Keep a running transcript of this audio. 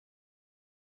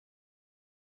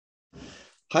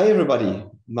Hi, everybody.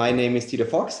 My name is Tito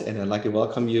Fox, and I'd like to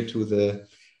welcome you to the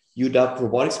UW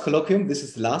Robotics Colloquium. This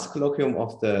is the last colloquium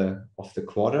of the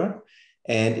quarter,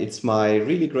 and it's my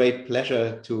really great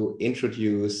pleasure to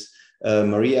introduce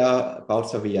Maria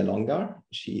Bautza Villalonga.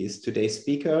 She is today's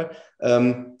speaker.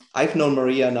 I've known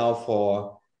Maria now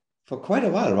for quite a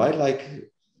while, right?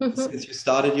 Like since you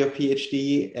started your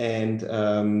PhD, and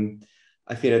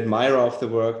I've been an admirer of the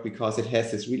work because it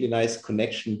has this really nice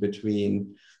connection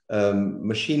between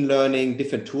machine learning,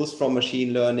 different tools from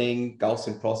machine learning,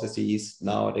 Gaussian processes,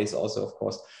 nowadays also, of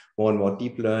course, more and more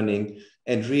deep learning,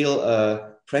 and real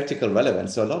practical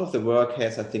relevance. So a lot of the work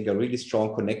has, I think, a really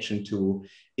strong connection to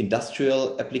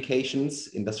industrial applications,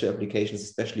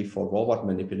 especially for robot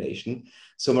manipulation.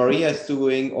 So Maria is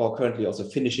doing, or currently also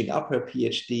finishing up her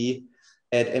PhD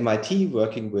at MIT,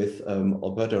 working with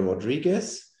Alberto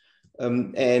Rodriguez.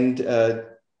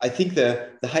 I think the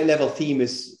high level theme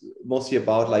is mostly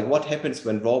about like what happens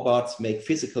when robots make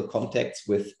physical contacts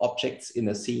with objects in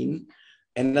a scene,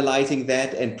 analyzing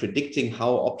that and predicting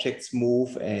how objects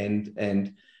move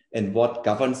and what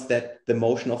governs the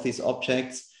motion of these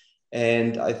objects.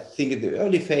 And I think in the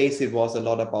early phase, it was a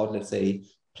lot about, let's say,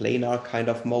 planar kind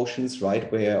of motions,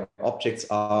 right? Where objects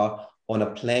are on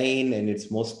a plane and it's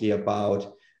mostly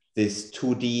about this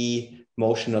 2D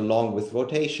motion along with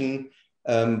rotation.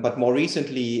 But more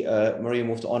recently, Maria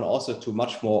moved on also to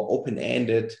much more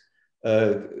open-ended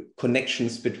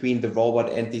connections between the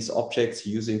robot and these objects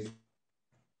using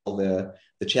the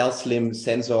gel slim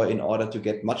sensor in order to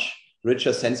get much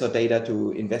richer sensor data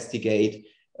to investigate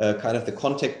kind of the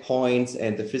contact points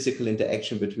and the physical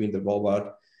interaction between the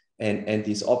robot and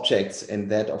these objects.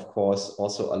 And that, of course,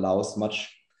 also allows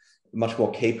much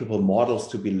more capable models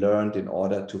to be learned in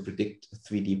order to predict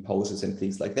 3D poses and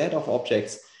things like that of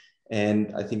objects.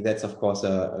 And I think that's, of course,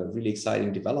 a really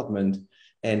exciting development.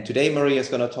 And today, Maria is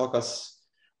going to talk us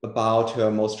about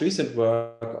her most recent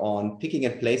work on picking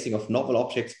and placing of novel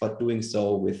objects, but doing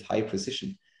so with high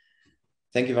precision.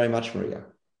 Thank you very much, Maria.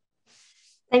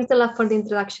 Thanks a lot for the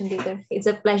introduction, Dieter. It's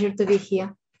a pleasure to be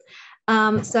here.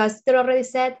 So as Dieter already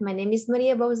said, my name is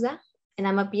Maria Bautza, and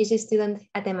I'm a PhD student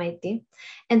at MIT.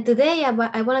 And today, I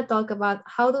want to talk about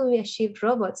how do we achieve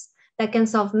robots that can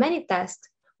solve many tasks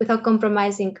without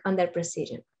compromising on their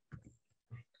precision.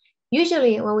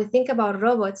 Usually, when we think about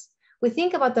robots, we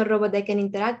think about a robot that can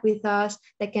interact with us,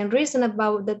 that can reason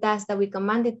about the task that we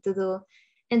command it to do.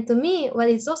 And to me, what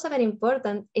is also very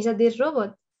important is that this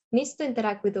robot needs to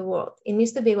interact with the world. It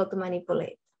needs to be able to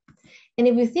manipulate. And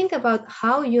if we think about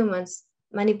how humans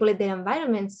manipulate their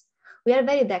environments, we are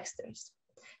very dexterous.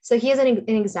 So here's an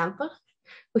example.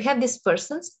 We have these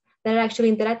persons that are actually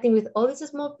interacting with all these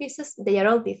small pieces. They are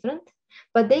all different,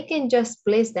 but they can just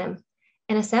place them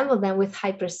and assemble them with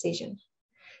high precision.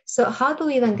 So how do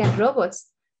we even get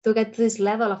robots to get to this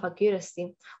level of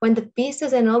accuracy when the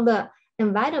pieces and all the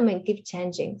environment keep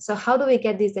changing? So how do we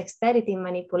get this dexterity in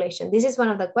manipulation? This is one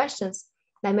of the questions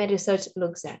that my research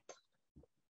looks at.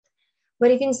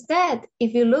 But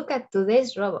if you look at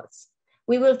today's robots,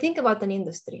 we will think about an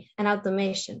industry and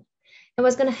automation. And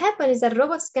what's going to happen is that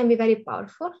robots can be very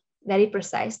powerful, very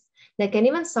precise. They can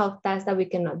even solve tasks that we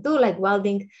cannot do, like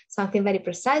welding something very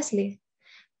precisely.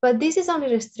 But this is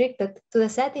only restricted to the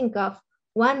setting of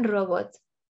one robot,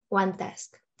 one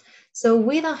task. So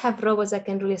we don't have robots that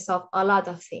can really solve a lot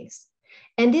of things.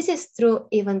 And this is true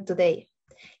even today.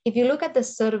 If you look at the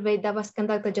survey that was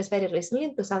conducted just very recently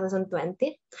in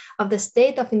 2020 of the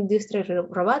state of industrial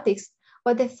robotics,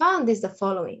 what they found is the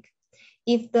following.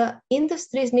 If the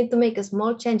industries need to make a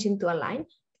small change into a line,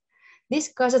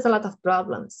 this causes a lot of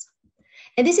problems.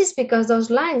 And this is because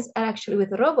those lines are actually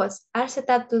with robots are set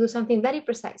up to do something very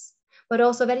precise, but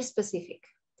also very specific.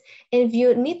 And if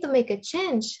you need to make a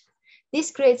change,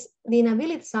 this creates the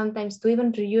inability sometimes to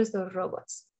even reuse those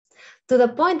robots, to the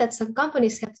point that some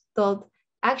companies have told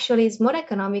actually it's more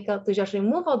economical to just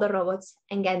remove all the robots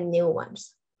and get new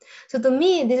ones. So to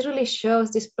me, this really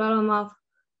shows this problem of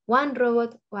one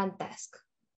robot, one task.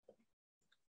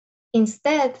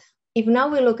 Instead, if now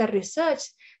we look at research,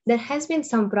 there has been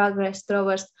some progress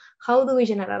towards how do we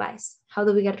generalize? How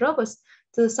do we get robots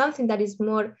to do something that is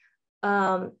more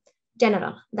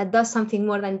general, that does something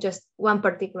more than just one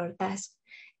particular task?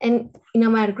 And in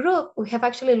our group, we have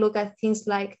actually looked at things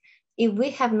like if we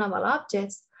have novel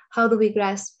objects, how do we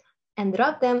grasp and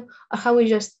drop them, or how we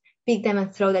just pick them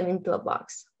and throw them into a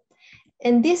box?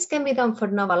 And this can be done for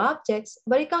novel objects,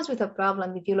 but it comes with a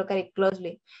problem if you look at it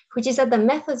closely, which is that the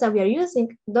methods that we are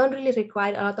using don't really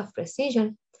require a lot of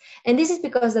precision. And this is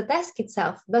because the task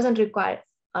itself doesn't require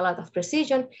a lot of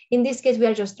precision. In this case, we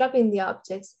are just dropping the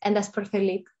objects, and that's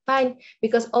perfectly fine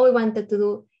because all we wanted to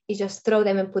do is just throw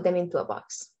them and put them into a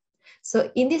box.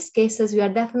 So in these cases, we are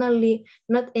definitely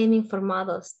not aiming for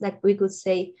models that we could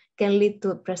say can lead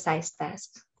to precise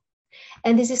tasks.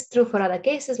 And this is true for other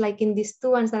cases, like in these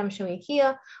two ones that I'm showing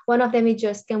here. One of them is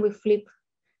just, can we flip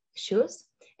shoes?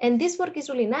 And this work is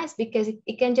really nice because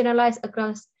it can generalize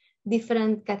across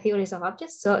different categories of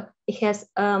objects. So it has,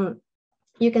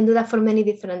 you can do that for many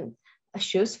different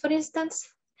shoes, for instance.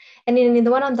 And in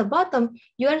the one on the bottom,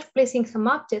 you are placing some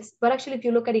objects, but actually if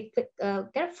you look at it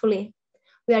carefully,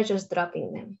 we are just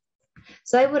dropping them.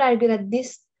 So I would argue that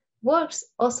these works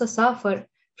also suffer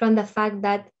from the fact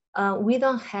that we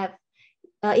don't have,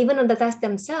 even on the tasks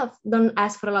themselves, don't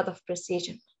ask for a lot of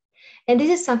precision. And this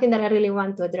is something that I really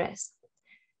want to address.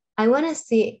 I want to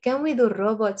see, can we do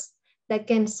robots that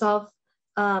can solve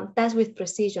tasks with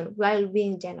precision while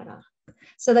being general?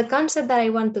 So the concept that I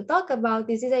want to talk about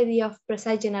is this idea of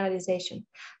precise generalization.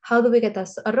 How do we get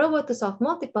a robot to solve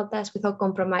multiple tasks without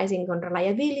compromising on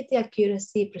reliability,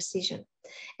 accuracy, precision?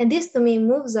 And this to me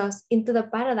moves us into the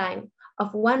paradigm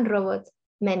of one robot,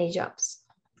 many jobs.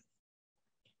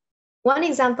 One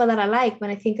example that I like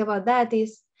when I think about that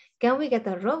is, can we get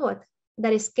a robot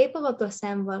that is capable to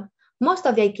assemble most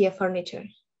of the IKEA furniture,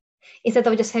 instead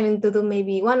of just having to do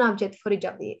maybe one object for each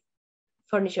of the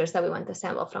furnitures that we want to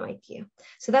assemble from IKEA?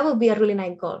 So that would be a really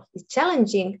nice goal. It's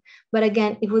challenging, but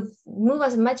again, it would move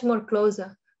us much more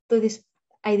closer to this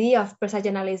idea of precise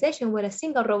generalization where a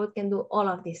single robot can do all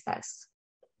of these tasks.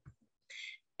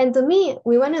 And to me,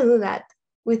 we want to do that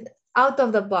with out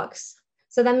of the box.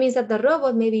 So that means that the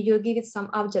robot, maybe you give it some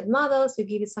object models, you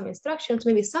give it some instructions,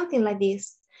 maybe something like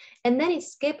this, and then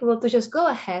it's capable to just go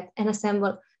ahead and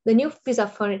assemble the new piece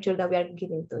of furniture that we are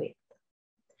giving to it.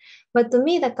 But to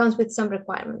me, that comes with some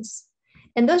requirements.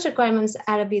 And those requirements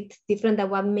are a bit different than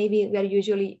what maybe we are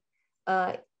usually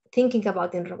thinking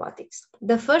about in robotics.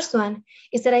 The first one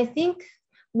is that I think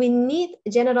we need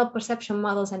general perception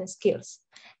models and skills.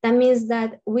 That means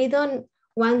that we don't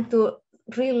want to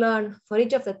relearn for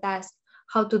each of the tasks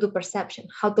how to do perception,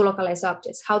 how to localize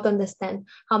objects, how to understand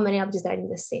how many objects are in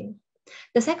the scene.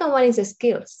 The second one is the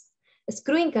skills.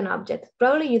 Screwing an object,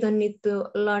 probably you don't need to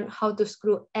learn how to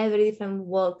screw every different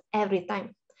bolt every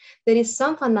time. There is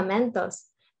some fundamentals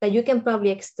that you can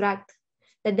probably extract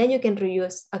that then you can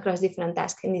reuse across different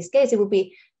tasks. In this case, it would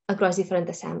be across different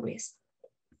assemblies.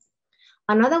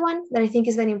 Another one that I think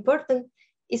is very important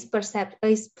is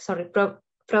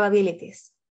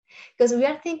probabilities. Because we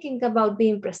are thinking about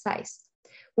being precise.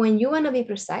 When you want to be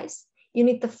precise, you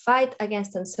need to fight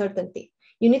against uncertainty.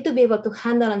 You need to be able to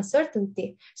handle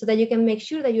uncertainty so that you can make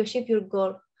sure that you achieve your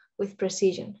goal with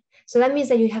precision. So that means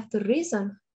that you have to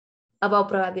reason about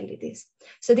probabilities.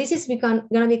 So this is going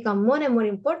to become more and more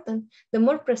important the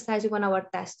more precise we want our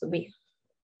task to be.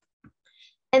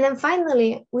 And then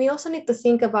finally, we also need to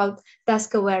think about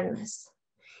task awareness.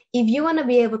 If you want to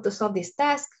be able to solve this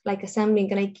task, like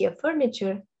assembling an IKEA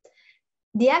furniture,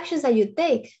 the actions that you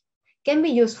take can be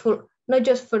useful, not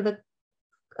just for the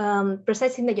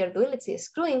precise thing that you're doing, let's say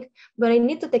screwing, but I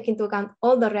need to take into account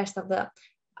all the rest of the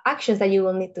actions that you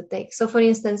will need to take. So for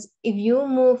instance, if you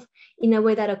move in a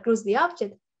way that occludes the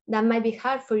object, that might be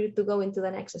hard for you to go into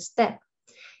the next step.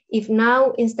 If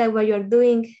now instead what you're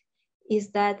doing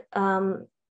is that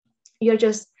you're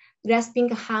just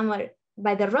grasping a hammer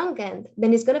by the wrong end,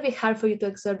 then it's going to be hard for you to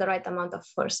exert the right amount of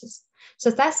forces. So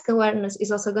task awareness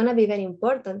is also going to be very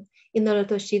important in order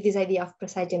to achieve this idea of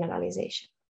precise generalization.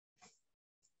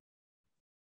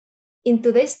 In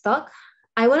today's talk,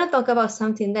 I want to talk about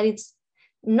something that it's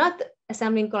not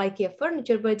assembling IKEA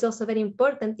furniture, but it's also very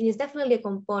important. It is definitely a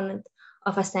component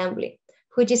of assembly,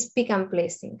 which is pick and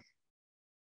placing.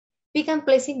 Pick and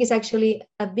placing is actually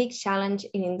a big challenge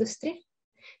in industry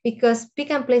because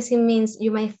pick and placing means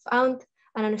you might found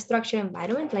an unstructured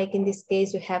environment, like in this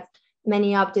case, you have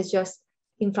many objects just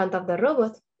in front of the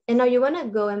robot, and now you want to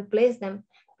go and place them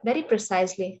very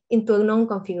precisely into a known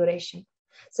configuration.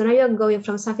 So now you're going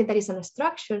from something that is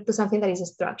unstructured to something that is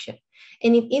structured.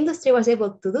 And if industry was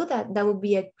able to do that, that would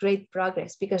be a great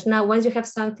progress because now once you have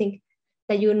something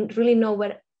that you really know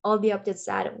where all the objects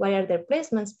are, where are their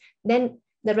placements, then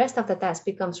the rest of the task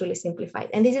becomes really simplified.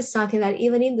 And this is something that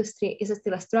even industry is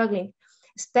still struggling,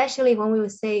 especially when we will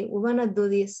say we want to do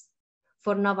this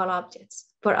for novel objects,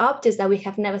 for objects that we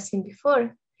have never seen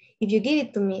before. If you give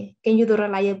it to me, can you do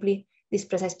reliably this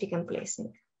precise pick and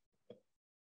placing?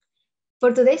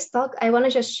 For today's talk, I want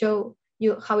to just show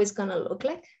you how it's going to look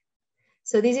like.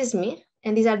 So this is me,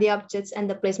 and these are the objects and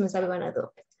the placements that we want to do.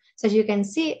 So as you can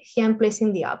see, here I'm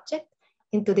placing the object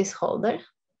into this holder.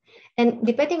 And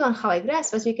depending on how I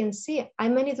grasp, as you can see, I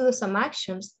may need to do some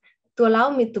actions to allow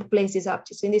me to place these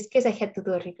objects. So in this case, I had to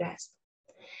do a regrasp.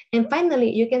 And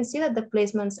finally, you can see that the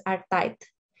placements are tight.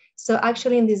 So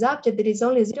actually in this object, there is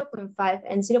only 0.5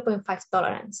 and 0.5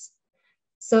 tolerance.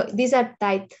 So these are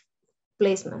tight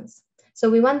placements. So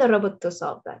we want the robot to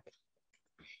solve that.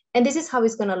 And this is how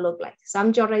it's gonna look like. So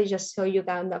I'm already just show you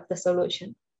kind of the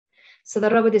solution. So the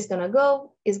robot is gonna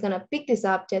go, is gonna pick this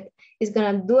object, is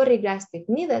gonna do a regrasp if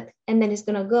needed, and then it's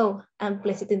gonna go and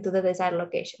place it into the desired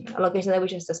location, a location that we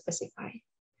just specify.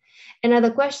 And now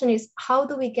the question is, how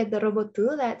do we get the robot to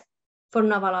do that for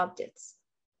novel objects?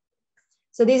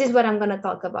 So this is what I'm gonna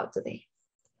talk about today.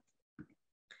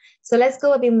 So let's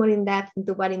go a bit more in depth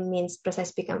into what it means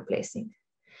precise pick and placing.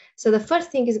 So the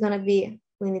first thing is gonna be,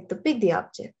 we need to pick the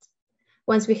object.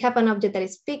 Once we have an object that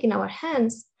is picked in our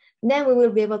hands, then we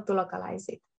will be able to localize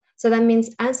it. So that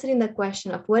means answering the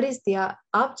question of what is the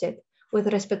object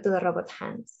with respect to the robot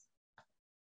hands.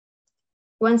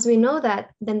 Once we know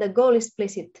that, then the goal is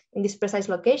place it in these precise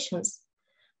locations.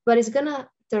 But it's gonna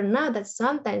turn out that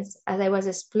sometimes, as I was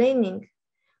explaining,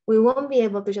 we won't be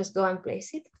able to just go and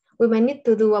place it. We might need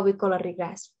to do what we call a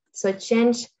regrasp. So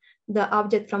change the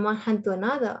object from one hand to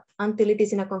another until it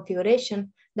is in a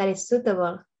configuration that is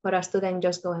suitable for us to then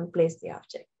just go and place the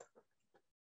object.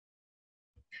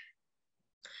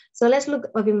 So let's look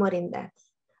a bit more in depth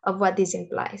of what this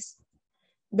implies.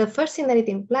 The first thing that it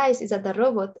implies is that the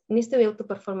robot needs to be able to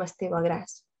perform a stable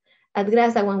grasp. A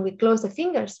grasp that when we close the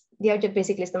fingers, the object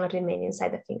basically is going to remain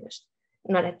inside the fingers,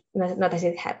 not as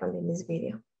it happened in this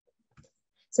video.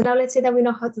 So now let's say that we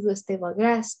know how to do a stable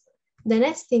grasp. The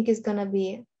next thing is going to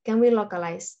be, can we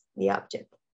localize the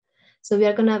object? So we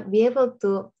are going to be able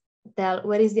to tell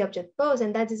where is the object posed,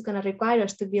 and that is going to require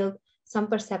us to build some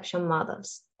perception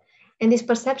models. And these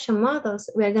perception models,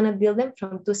 we are going to build them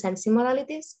from two sensing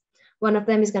modalities. One of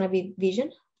them is going to be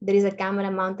vision. There is a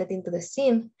camera mounted into the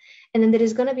scene. And then there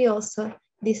is going to be also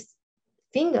these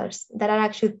fingers that are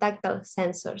actually tactile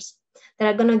sensors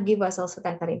that are going to give us also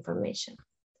tactile information.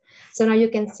 So now you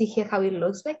can see here how it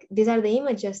looks like. These are the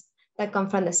images that come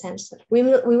from the sensor. We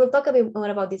will talk a bit more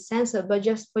about this sensor, but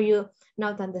just for you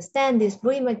now to understand these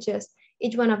blue images,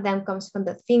 each one of them comes from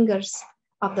the fingers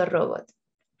of the robot.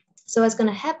 So what's going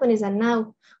to happen is that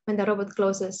now when the robot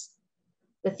closes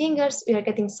the fingers, we are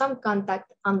getting some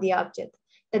contact on the object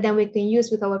that then we can use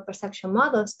with our perception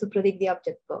models to predict the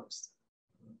object pose.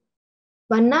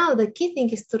 But now the key thing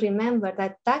is to remember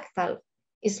that tactile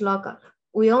is local.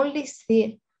 We only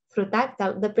see through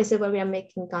tactile the places where we are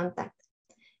making contact.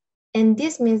 And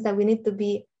this means that we need to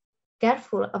be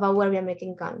careful about where we are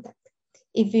making contact.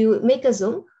 If you make a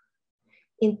zoom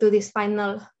into this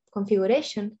final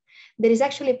configuration, there is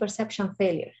actually perception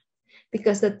failure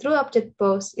because the true object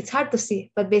pose, it's hard to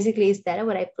see, but basically it's there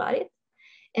where I plot it.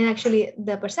 And actually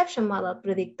the perception model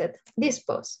predicted this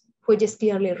pose, which is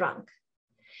clearly wrong.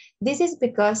 This is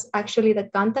because actually the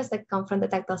contacts that come from the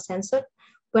tactile sensor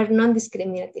were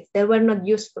non-discriminative. They were not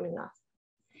useful enough.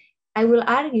 I will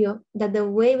argue that the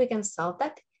way we can solve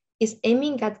that is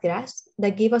aiming at grasps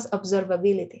that give us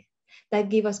observability, that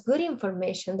give us good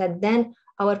information that then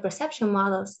our perception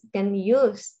models can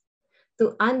use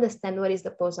to understand what is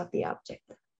the pose of the object.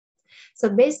 So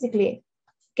basically,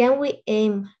 can we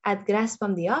aim at grasp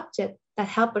from the object that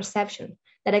help perception,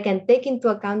 that I can take into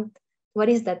account what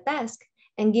is the task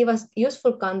and give us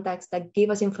useful contacts that give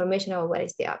us information about what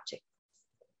is the object.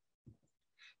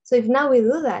 So if now we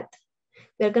do that,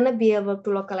 we're going to be able to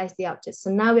localize the object. So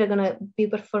now we're going to be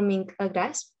performing a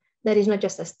grasp that is not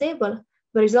just a stable,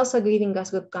 but is also giving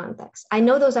us good contacts. I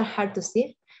know those are hard to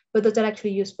see, but those are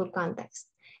actually useful contacts.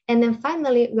 And then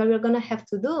finally, what we're going to have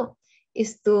to do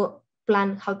is to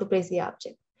plan how to place the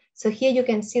object. So here you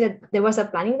can see that there was a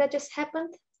planning that just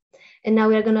happened. And now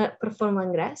we're going to perform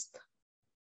one grasp.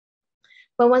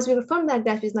 But once we perform that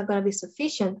grasp, it's not going to be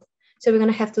sufficient. So we're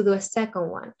going to have to do a second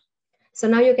one. So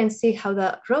now you can see how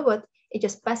the robot is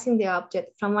just passing the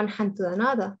object from one hand to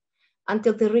another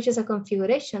until it reaches a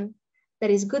configuration that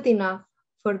is good enough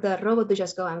for the robot to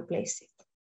just go and place it.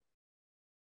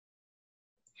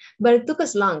 But it took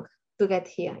us long to get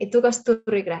here. It took us to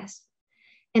regress.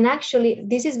 And actually,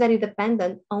 this is very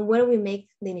dependent on where we make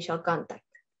the initial contact.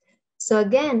 So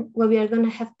again, what we are going to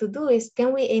have to do is,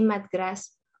 can we aim at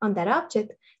grasp on that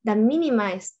object that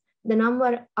minimize the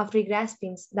number of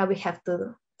regraspings that we have to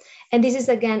do? And this is,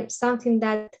 again, something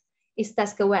that is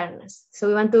task awareness. So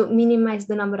we want to minimize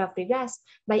the number of regrasps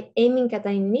by aiming at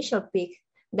an initial peak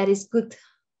that is good,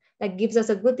 that gives us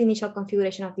a good initial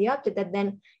configuration of the object that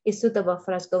then is suitable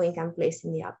for us going and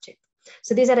placing the object.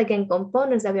 So these are, again,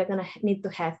 components that we are going to need to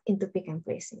have into pick and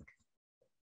placing.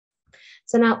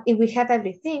 So now if we have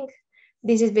everything,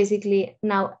 this is basically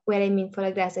now we're aiming for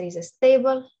a grasp that is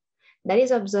stable, that is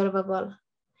observable,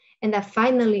 and that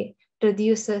finally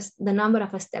reduces the number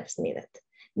of steps needed.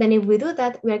 Then if we do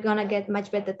that, we're gonna get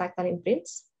much better tactile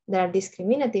imprints that are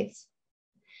discriminative.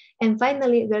 And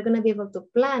finally, we're gonna be able to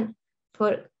plan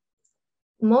for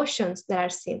motions that are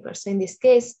simpler. So in this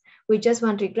case, with just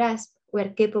one regrasp, we're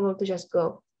capable to just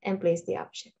go and place the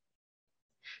object.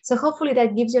 So hopefully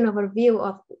that gives you an overview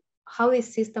of how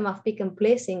this system of pick and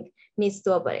placing needs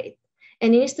to operate.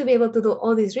 And it needs to be able to do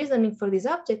all this reasoning for this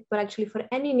object, but actually for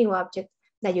any new object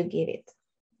that you give it.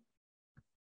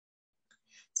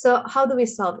 So how do we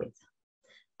solve it?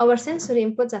 Our sensory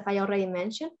inputs, as I already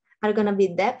mentioned, are gonna be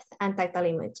depth and tactile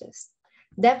images.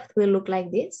 Depth will look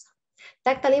like this.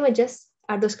 Tactile images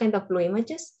are those kind of blue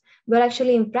images, but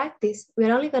actually in practice,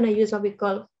 we're only gonna use what we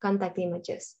call contact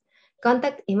images.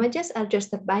 Contact images are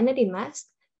just a binary mask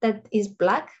that is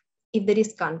black if there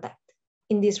is contact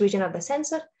in this region of the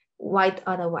sensor, white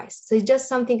otherwise. So it's just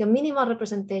something, a minimal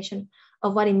representation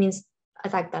of what it means, a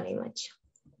tactile image.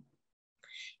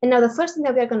 And now the first thing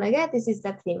that we are gonna get is this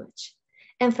depth image.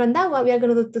 And from that one, we are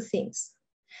gonna do two things.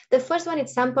 The first one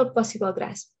is sample possible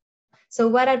grasp. So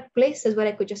what are places where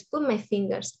I could just put my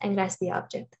fingers and grasp the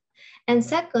object? And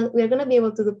second, we're gonna be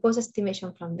able to do pose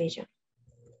estimation from vision.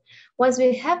 Once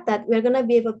we have that, we're gonna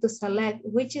be able to select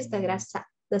which is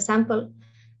the sample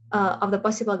of the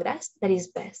possible grasp that is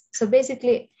best. So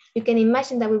basically, you can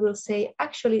imagine that we will say,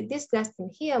 actually, this grasp in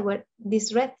here, where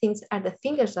these red things are the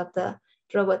fingers of the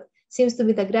robot, seems to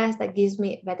be the grasp that gives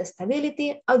me better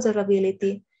stability,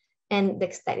 observability, and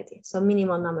dexterity. So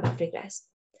minimal number of regrasps.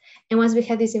 And once we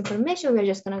have this information, we're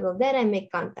just gonna go there and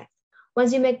make contact.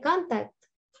 Once you make contact,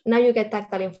 now you get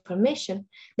tactile information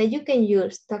that you can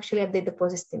use to actually update the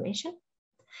pose estimation.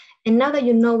 And now that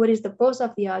you know what is the pose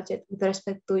of the object with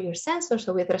respect to your sensor,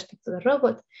 so with respect to the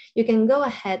robot, you can go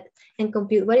ahead and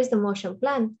compute what is the motion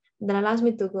plan that allows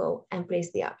me to go and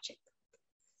place the object.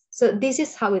 So this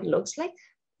is how it looks like.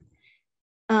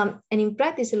 And in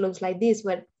practice, it looks like this,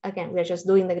 where again, we're just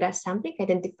doing the grasp sampling,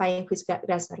 identifying which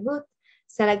grasps are good,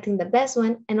 selecting the best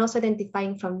one, and also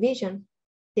identifying from vision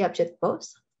the object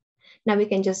pose. Now we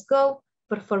can just go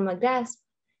perform a grasp.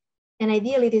 And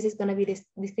ideally, this is gonna be this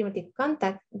discriminative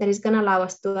contact that is gonna allow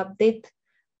us to update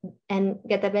and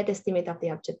get a better estimate of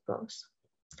the object pose.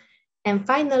 And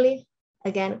finally,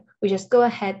 again, we just go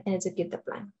ahead and execute the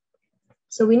plan.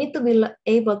 So we need to be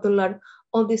able to learn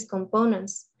all these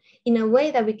components in a way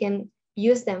that we can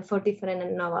use them for different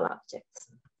and novel objects.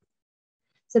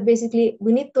 So basically,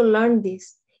 we need to learn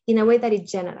this in a way that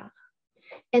is general.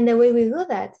 And the way we do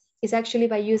that is actually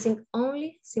by using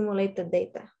only simulated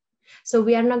data. So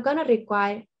we are not gonna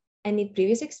require any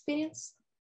previous experience.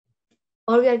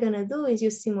 All we are gonna do is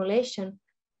use simulation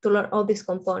to learn all these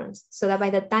components so that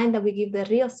by the time that we give the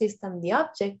real system the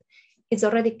object, it's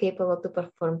already capable to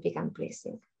perform pick and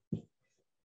placing.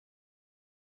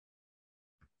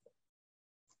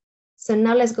 So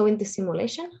now let's go into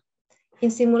simulation.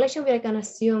 In simulation, we are gonna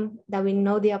assume that we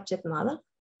know the object model.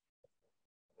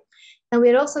 And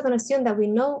we're also gonna assume that we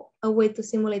know a way to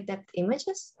simulate depth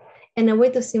images and a way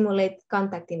to simulate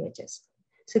contact images.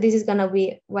 So this is gonna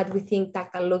be what we think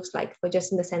tactile looks like, but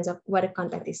just in the sense of where a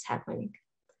contact is happening.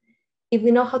 If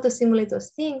we know how to simulate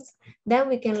those things, then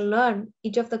we can learn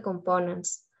each of the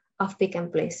components of pick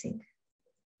and placing.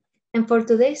 And for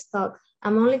today's talk,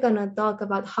 I'm only gonna talk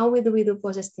about how we do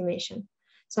pose estimation.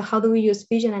 So how do we use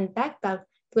vision and tactile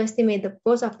to estimate the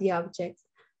pose of the object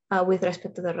with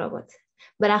respect to the robot?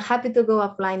 But I'm happy to go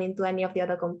offline into any of the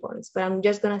other components, but I'm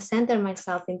just gonna center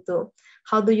myself into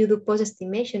how do you do pose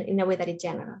estimation in a way that is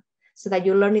general, so that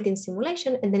you learn it in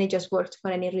simulation and then it just works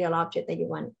for any real object that you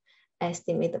want to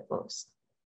estimate the pose.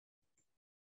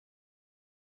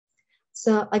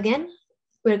 So again,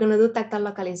 we're gonna do tactile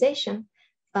localization.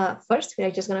 First, we're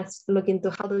just gonna look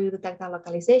into how do you do tactile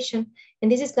localization.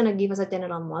 And this is gonna give us a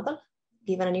general model.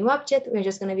 Given a new object, we're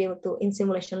just gonna be able to, in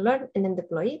simulation, learn and then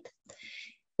deploy it.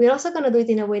 We're also gonna do it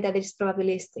in a way that is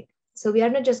probabilistic. So we are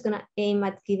not just gonna aim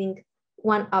at giving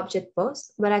one object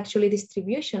pose, but actually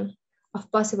distribution of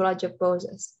possible object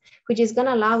poses, which is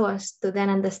gonna allow us to then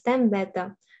understand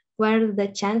better where are the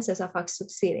chances of us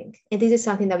succeeding. And this is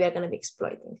something that we are gonna be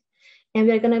exploiting. And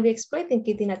we are gonna be exploiting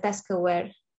it in a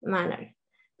task-aware manner.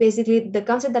 Basically, the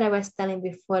concept that I was telling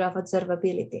before of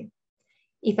observability.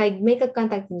 If I make a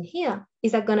contact in here,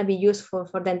 is that gonna be useful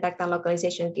for then tactile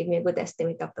localization, give me a good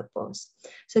estimate of the pose?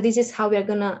 So this is how we are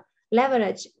gonna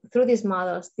leverage through these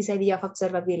models, this idea of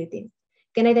observability.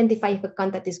 Can I identify if a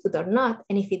contact is good or not?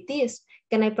 And if it is,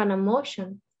 can I plan a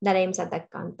motion that aims at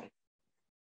that contact?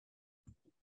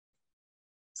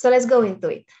 So let's go into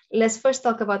it. Let's first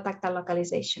talk about tactile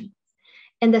localization.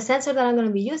 And the sensor that I'm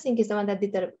gonna be using is the one that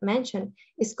Dieter mentioned.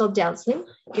 It's called GelSlim.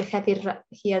 You have it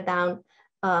here down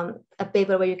a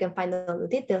paper where you can find all the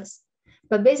details.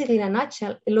 But basically, in a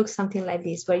nutshell, it looks something like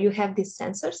this, where you have these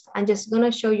sensors. I'm just going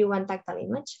to show you one tactile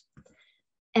image.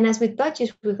 And as we touch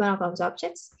it with one of those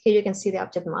objects, here you can see the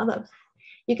object model.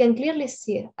 You can clearly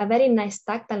see a very nice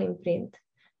tactile imprint,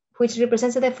 which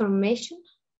represents the deformation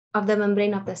of the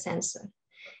membrane of the sensor.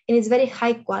 And it's very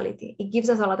high quality. It gives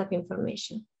us a lot of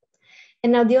information.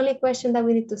 And now the only question that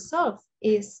we need to solve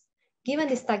is, given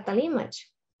this tactile image,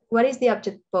 what is the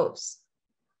object pose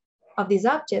of this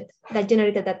object that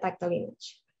generated that tactile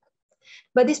image?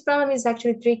 But this problem is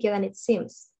actually trickier than it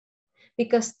seems,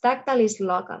 because tactile is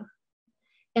local.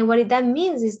 And what that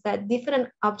means is that different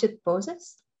object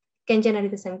poses can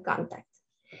generate the same contact.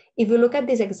 If you look at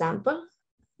this example,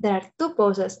 there are two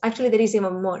poses. Actually, there is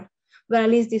even more, but at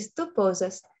least these two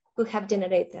poses could have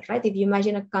generated, right? If you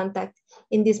imagine a contact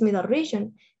in this middle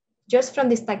region, just from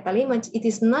this tactile image, it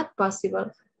is not possible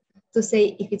to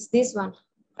say if it's this one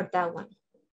or that one.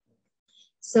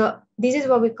 So this is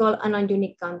what we call a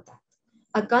non-unique contact,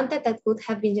 a contact that could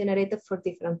have been generated for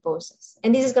different poses.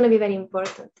 And this is going to be very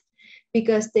important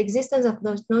because the existence of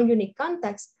those non-unique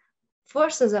contacts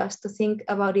forces us to think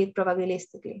about it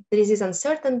probabilistically. There is this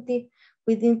uncertainty.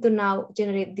 We need to now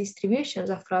generate distributions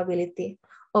of probability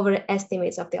over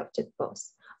estimates of the object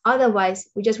pose. Otherwise,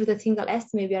 we just with a single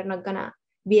estimate, we are not gonna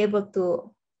be able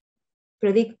to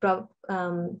predict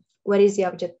what is the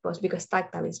object pose because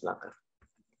tactile is local.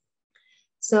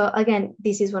 So again,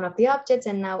 this is one of the objects,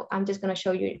 and now I'm just gonna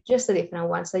show you just a different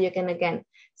one so you can again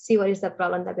see what is the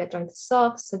problem that we're trying to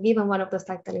solve. So given one of those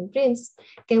tactile imprints,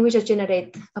 can we just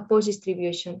generate a pose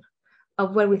distribution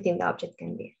of where we think the object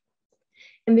can be?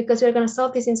 And because we're gonna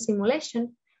solve this in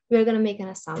simulation, we're gonna make an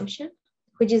assumption,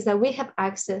 which is that we have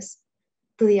access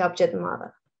to the object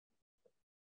model.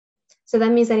 So that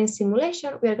means that in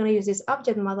simulation, we are going to use this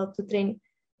object model to train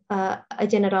a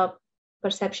general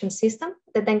perception system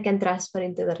that then can transfer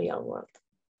into the real world.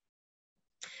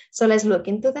 So let's look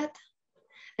into that.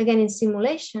 Again, in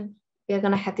simulation, we are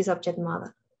going to have this object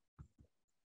model.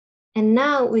 And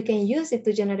now we can use it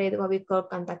to generate what we call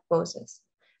contact poses.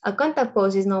 A contact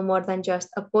pose is no more than just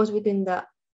a pose between the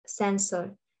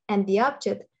sensor and the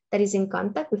object that is in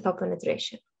contact without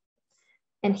penetration.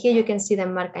 And here you can see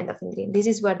them marked kind of in green. This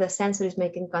is where the sensor is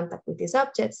making contact with these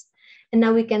objects. And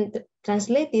now we can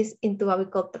translate this into what we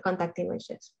call the contact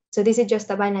images. So this is just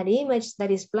a binary image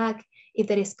that is black if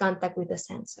there is contact with the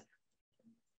sensor.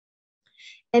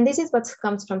 And this is what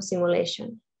comes from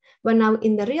simulation. But now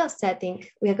in the real setting,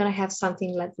 we are going to have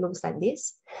something that looks like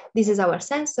this. This is our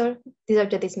sensor. This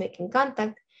object is making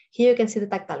contact. Here you can see the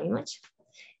tactile image.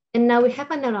 And now we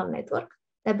have a neural network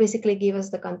that basically gives us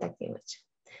the contact image.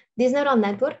 This neural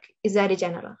network is very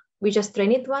general. We just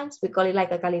train it once, we call it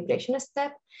like a calibration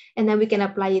step, and then we can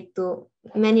apply it to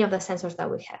many of the sensors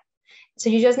that we have. So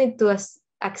you just need to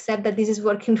accept that this is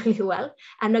working really well.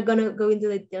 I'm not gonna go into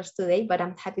the details today, but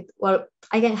I'm happy to, well,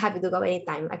 I can happy to go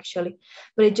anytime actually,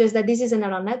 but it's just that this is a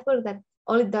neural network that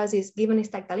all it does is given its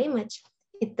tactile image,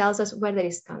 it tells us where there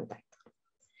is contact.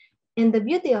 And the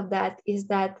beauty of that is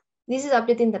that this is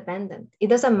object independent. It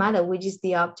doesn't matter which is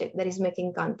the object that is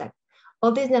making contact.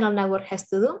 All this neural network has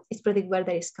to do is predict where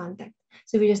there is contact.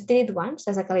 So we just did it once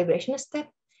as a calibration step,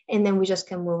 and then we just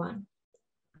can move on.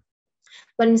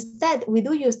 But instead, we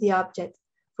do use the object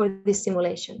for this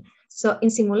simulation. So in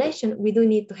simulation, we do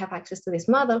need to have access to this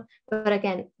model. But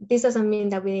again, this doesn't mean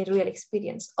that we need real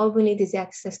experience. All we need is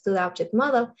access to the object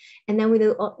model, and then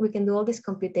we can do all these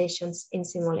computations in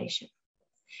simulation.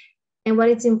 And what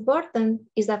is important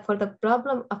is that for the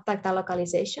problem of tactile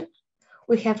localization,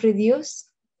 we have reduced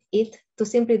it to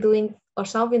simply doing or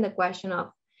solving the question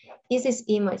of, is this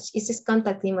image, is this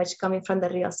contact image coming from the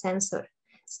real sensor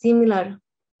similar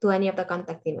to any of the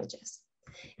contact images?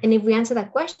 And if we answer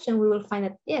that question, we will find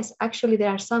that yes, actually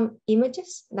there are some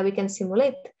images that we can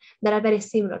simulate that are very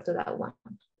similar to that one.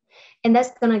 And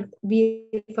that's gonna be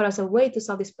for us a way to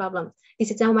solve this problem.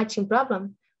 This is a matching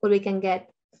problem where we can get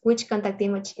which contact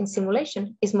image in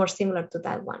simulation is more similar to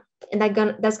that one. And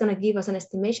that's gonna give us an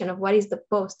estimation of what is the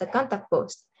pose, the contact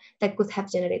pose that could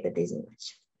have generated this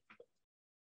image.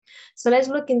 So let's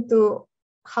look into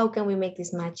how can we make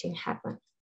this matching happen.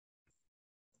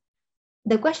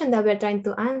 The question that we're trying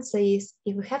to answer is,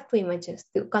 if we have two images,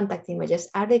 two contact images,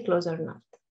 are they close or not?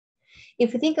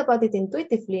 If we think about it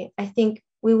intuitively, I think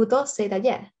we would all say that,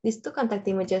 yeah, these two contact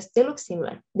images, they look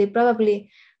similar. They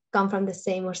probably come from the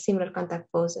same or similar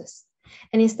contact poses.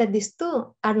 And instead, these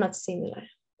two are not similar.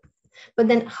 But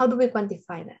then how do we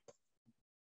quantify that?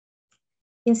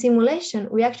 In simulation,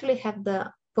 we actually have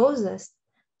the poses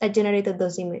that generated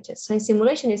those images. So in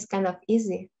simulation, it's kind of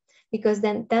easy because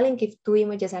then telling if two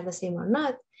images are the same or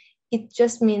not, it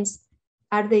just means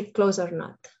are they close or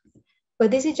not?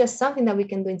 But this is just something that we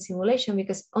can do in simulation,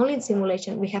 because only in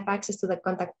simulation we have access to the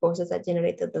contact poses that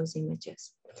generated those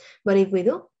images. But if we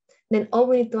do, then all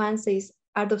we need to answer is,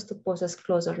 are those two poses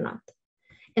close or not?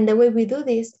 And the way we do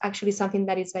this actually is something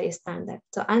that is very standard.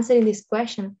 So answering this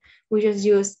question, we just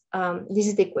use, this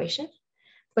is the equation.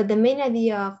 But the main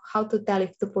idea of how to tell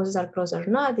if two poses are close or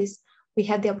not is we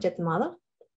have the object model,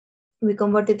 we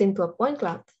convert it into a point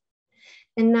cloud.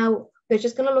 And now we're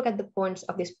just going to look at the points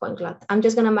of this point cloud. I'm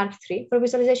just going to mark 3 for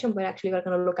visualization, but actually we're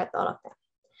going to look at all of them.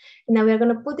 And now we're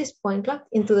going to put this point cloud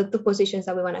into the 2 positions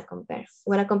that we want to compare.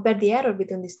 We want to compare the error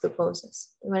between these 2 poses.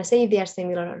 We want to say if they are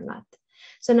similar or not.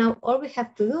 So now all we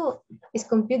have to do is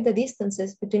compute the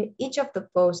distances between each of the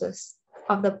poses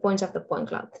of the points of the point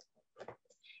cloud.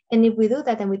 And if we do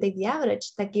that and we take the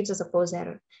average, that gives us a pose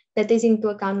error that takes into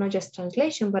account not just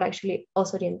translation, but actually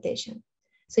also orientation.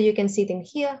 So you can see it in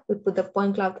here, we put the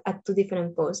point cloud at 2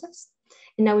 different poses.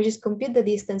 And now we just compute the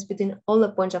distance between all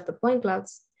the points of the point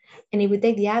clouds. And if we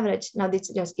take the average, now this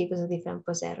just gives us a different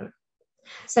pose error.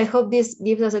 So I hope this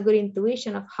gives us a good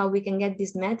intuition of how we can get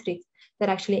this metric that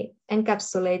actually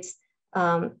encapsulates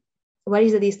what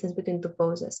is the distance between 2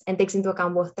 poses and takes into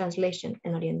account both translation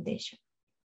and orientation.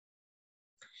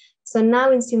 So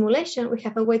now in simulation, we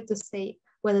have a way to say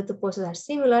whether 2 poses are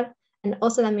similar, and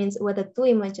also that means whether 2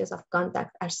 images of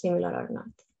contact are similar or not.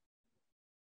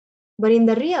 But in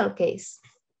the real case,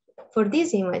 for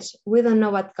this image, we don't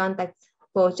know what contact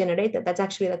pose generated. That's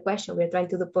actually the question. We're trying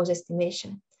to do pose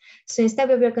estimation. So instead,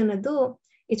 what we're going to do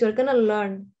is we're going to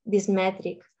learn this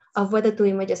metric of whether 2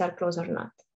 images are close or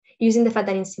not, using the fact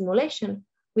that in simulation,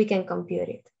 we can compute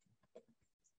it.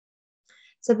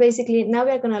 So basically, now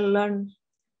we're going to learn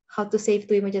how to say if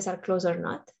 2 images are close or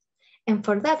not. And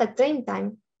for that, at train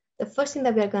time, the first thing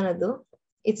that we're going to do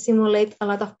is simulate a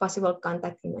lot of possible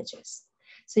contact images.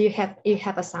 So you have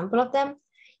a sample of them.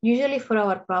 Usually for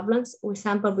our problems, we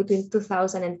sample between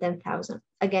 2,000 and 10,000.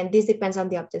 Again, this depends on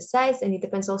the object size, and it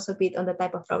depends also a bit on the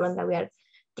type of problem that we are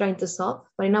trying to solve.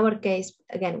 But in our case,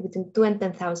 again, between 2 and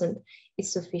 10,000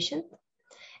 is sufficient.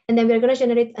 And then we're going to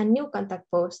generate a new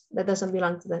contact pose that doesn't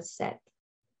belong to that set.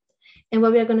 And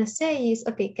what we're going to say is,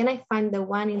 okay, can I find the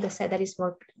one in the set that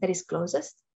is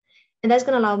closest? And that's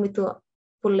going to allow me to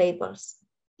put labels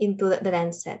into the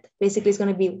then set. Basically, it's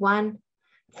going to be 1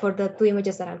 for the 2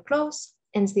 images that are close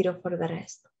and 0 for the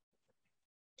rest.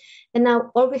 And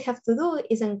now all we have to do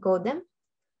is encode them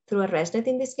through a ResNet.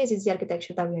 In this case, it's the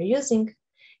architecture that we are using.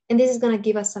 And this is going to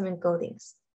give us some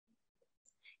encodings.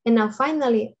 And now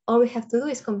finally, all we have to do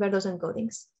is compare those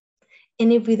encodings.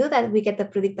 And if we do that, we get the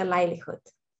predicted likelihood.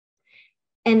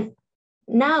 And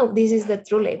now this is the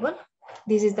true label.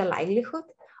 This is the likelihood.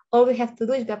 All we have to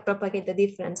do is propagate the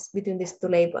difference between these 2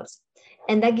 labels.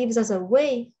 And that gives us a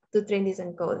way to train this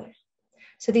encoder.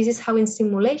 So this is how in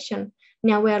simulation,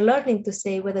 now we are learning to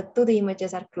say whether 2D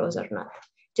images are close or not.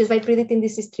 Just by predicting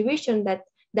this distribution that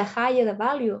the higher the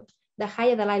value, the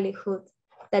higher the likelihood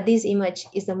that this image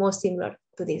is the most similar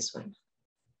to this one.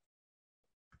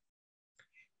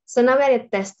 So now we are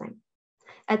at test time.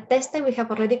 At test time, we have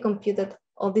already computed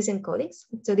all these encodings.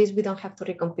 So this we don't have to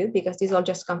recompute because these all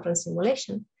just come from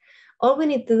simulation. All we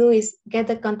need to do is get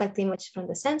the contact image from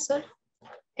the sensor,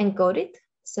 encode it.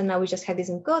 So now we just have this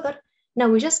encoder. Now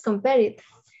we just compare it,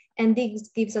 and this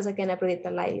gives us again a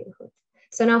predicted likelihood.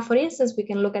 So now, for instance, we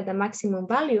can look at the maximum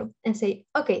value and say,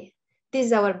 okay, this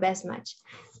is our best match.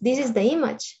 This is the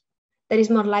image that is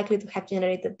more likely to have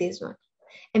generated this one.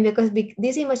 And because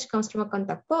this image comes from a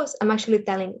contact pose, I'm actually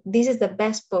telling this is the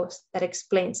best pose that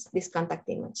explains this contact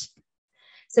image.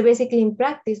 So basically in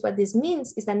practice, what this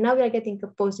means is that now we are getting a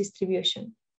pose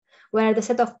distribution, where the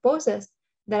set of poses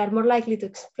that are more likely to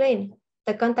explain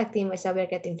the contact image that we're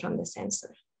getting from the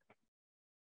sensor.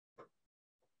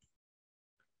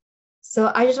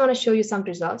 So I just want to show you some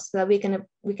results so that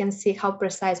we can see how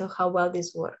precise or how well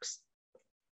this works.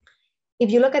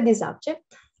 If you look at this object,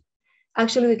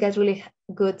 actually we get really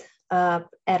good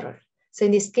error. So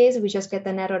in this case, we just get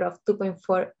an error of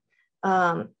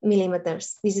 2.4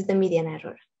 millimeters. This is the median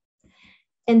error.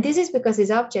 And this is because this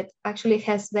object actually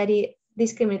has very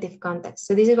discriminative context.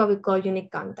 So this is what we call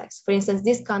unique context. For instance,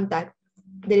 this contact,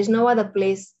 there is no other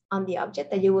place on the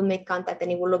object that you will make contact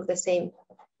and it will look the same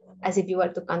as if you were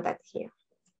to contact here.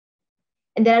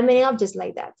 And there are many objects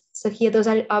like that. So here, those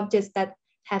are objects that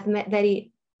have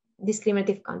very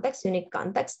discriminative context, unique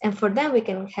context. And for them, we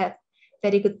can have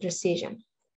very good precision.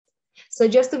 So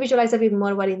just to visualize a bit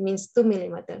more what it means, 2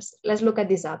 millimeters, let's look at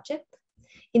this object.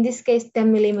 In this case,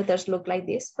 10 millimeters look like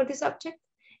this for this object,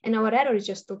 and our error is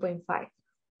just 2.5.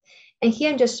 And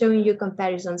here I'm just showing you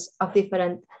comparisons of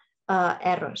different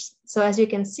errors. So as you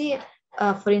can see,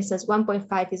 For instance,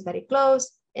 1.5 is very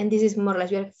close, and this is more or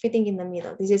less, we are fitting in the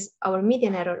middle. This is our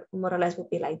median error, more or less would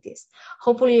be like this.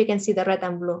 Hopefully you can see the red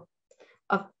and blue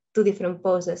of two different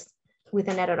poses with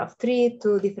an error of 3,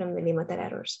 2 different millimeter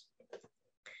errors.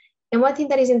 And one thing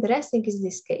that is interesting is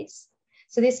this case.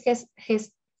 So this case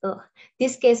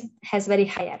has very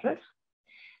high error.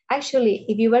 Actually,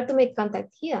 if you were to make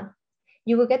contact here,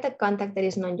 you will get a contact that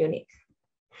is non-unique.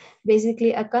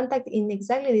 Basically, a contact in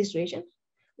exactly this region,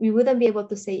 we wouldn't be able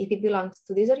to say if it belongs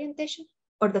to this orientation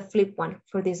or the flip one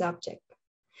for this object.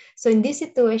 So in these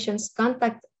situations,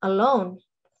 contact alone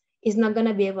is not going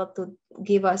to be able to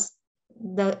give us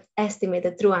the estimate,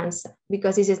 the true answer,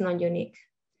 because this is non-unique.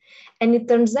 And it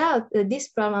turns out that this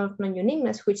problem of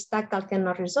non-uniqueness, which tactile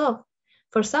cannot resolve,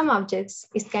 for some objects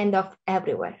is kind of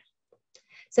everywhere.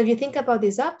 So if you think about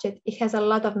this object, it has a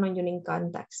lot of non-unique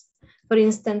contacts. For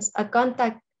instance, a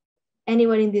contact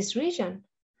anywhere in this region,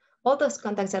 all those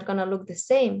contacts are going to look the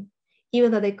same,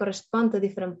 even though they correspond to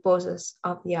different poses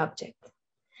of the object.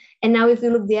 And now if you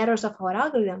look at the errors of our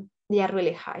algorithm, they are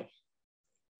really high.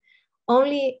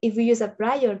 Only if we use a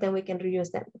prior, then we can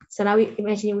reuse them. So now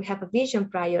imagine we have a vision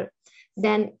prior,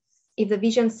 then if the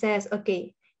vision says,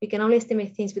 okay, we can only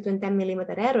estimate things between 10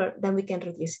 millimeter error, then we can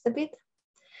reduce it a bit.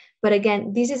 But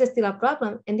again, this is still a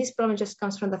problem, and this problem just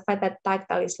comes from the fact that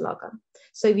tactile is local.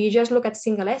 So if you just look at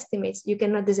single estimates, you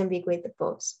cannot disambiguate the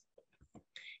pose.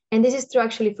 And this is true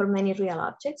actually for many real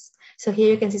objects. So here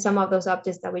you can see some of those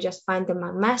objects that we just find them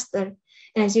on master.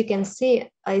 And as you can see,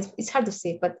 it's hard to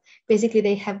see, but basically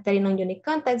they have very non-unique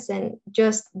contacts, and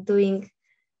just doing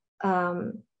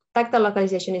tactile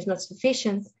localization is not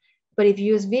sufficient. But if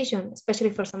you use vision,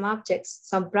 especially for some objects,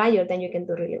 some prior, then you can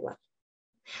do really well.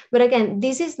 But again,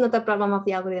 this is not a problem of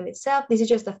the algorithm itself. This is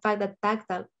just the fact that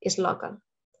tactile is local.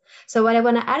 So what I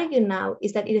want to argue now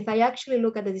is that if I actually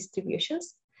look at the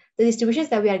distributions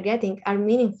that we are getting are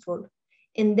meaningful,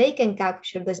 and they can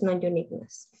capture this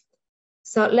non-uniqueness.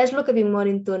 So let's look a bit more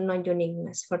into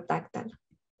non-uniqueness for tactile.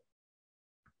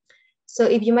 So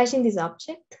if you imagine this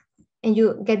object and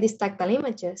you get these tactile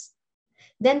images,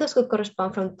 then those could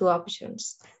correspond from two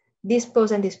options. This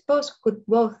pose and this pose could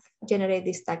both generate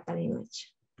this tactile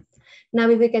image. Now,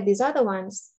 if we get these other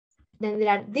ones, then there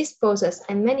are these poses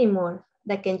and many more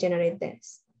that can generate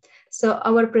this. So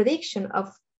our prediction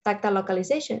of tactile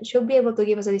localization should be able to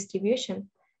give us a distribution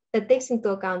that takes into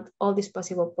account all these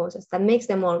possible poses, that makes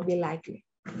them all be likely.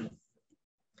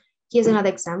 Here's another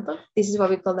example. This is what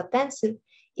we call the pencil.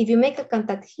 If you make a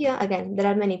contact here, again, there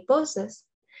are many poses,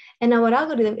 and our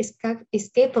algorithm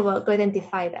is capable to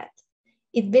identify that.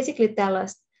 It basically tells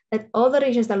us that all the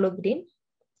regions that look green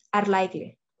are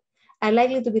likely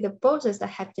to be the poses that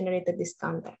have generated this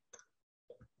contact.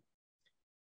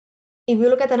 If we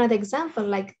look at another example,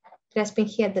 like grasping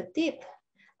here at the tip,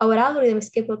 our algorithm is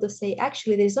capable to say,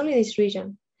 actually, there's only this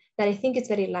region that I think it's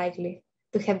very likely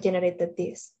to have generated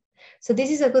this. So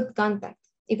this is a good contact.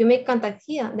 If you make contact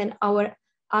here, then our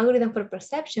algorithm for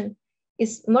perception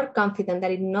is more confident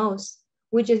that it knows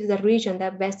which is the region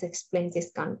that best explains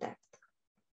this contact.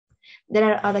 There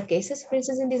are other cases, for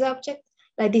instance, in this object,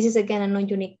 like this is again a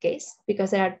non-unique case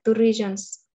because there are two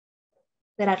regions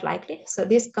that are likely. So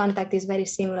this contact is very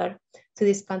similar to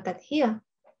this contact here.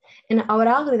 And our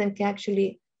algorithm can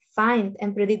actually find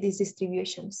and predict these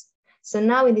distributions. So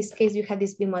now in this case, you have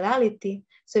this bimodality.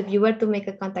 So if you were to make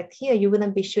a contact here, you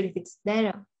wouldn't be sure if it's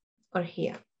there or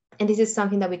here. And this is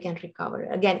something that we can recover.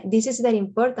 Again, this is very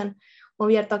important when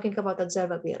we are talking about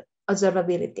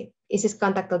observability. Is this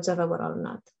contact observable or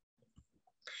not?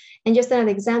 And just another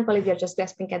example, if you're just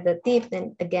grasping at the tip,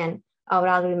 then again, our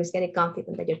algorithm is very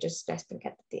confident that you're just grasping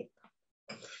at the tip.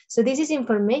 So this is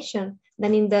information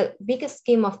that in the biggest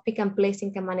scheme of pick and place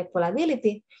in K-manic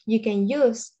probability, you can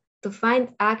use to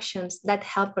find actions that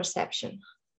help perception.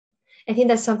 I think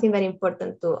that's something very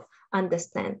important to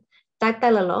understand.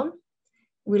 Tactile alone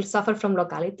will suffer from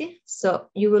locality. So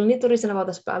you will need to reason about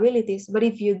those probabilities. But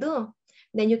if you do,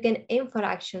 then you can aim for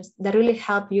actions that really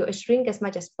help you shrink as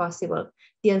much as possible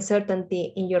the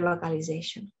uncertainty in your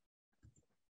localization.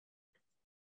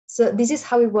 So this is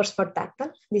how it works for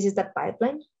tactile. This is the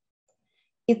pipeline.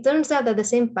 It turns out that the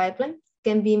same pipeline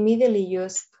can be immediately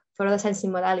used for other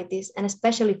sensing modalities and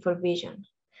especially for vision.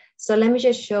 So let me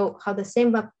just show how the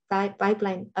same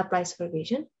pipeline applies for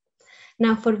vision.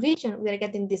 Now for vision, we are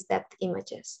getting these depth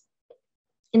images.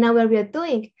 And now what we are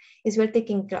doing is we're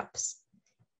taking crops.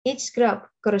 Each crop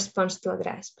corresponds to a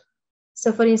grasp.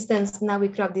 So for instance, now we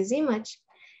crop this image,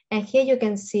 and here you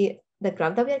can see the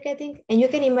crop that we are getting, and you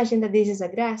can imagine that this is a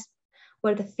grasp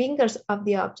where the fingers of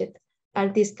the object are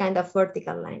these kind of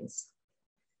vertical lines.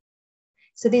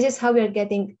 So this is how we are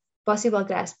getting possible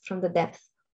grasp from the depth.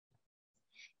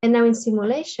 And now in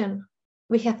simulation,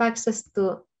 we have access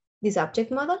to this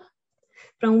object model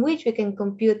from which we can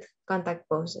compute contact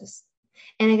poses.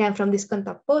 And again, from these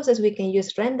contact poses, we can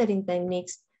use rendering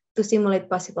techniques to simulate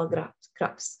possible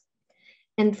grasps.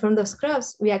 And from those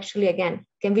grasps, we actually, again,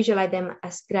 can visualize them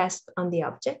as grasp on the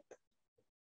object.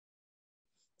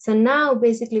 So now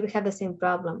basically we have the same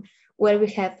problem where we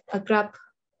have a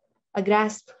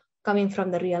grasp coming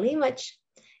from the real image,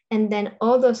 and then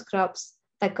all those grasps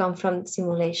that come from the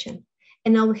simulation.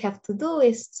 And all we have to do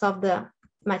is solve the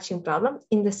matching problem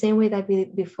in the same way that we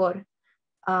did before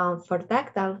for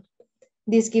tactile.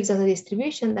 This gives us a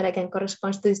distribution that again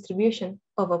corresponds to the distribution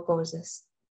of poses.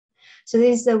 So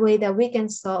this is the way that we can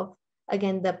solve,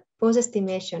 again, the pose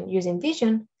estimation using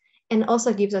vision, and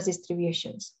also gives us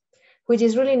distributions, which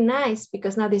is really nice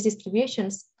because now these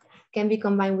distributions can be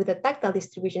combined with the tactile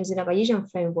distributions in a Bayesian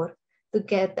framework to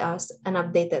get us an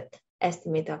updated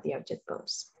estimate of the object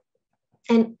pose.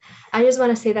 And I just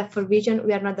want to say that for vision,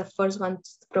 we are not the first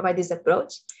ones to provide this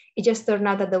approach. It just turned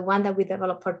out that the one that we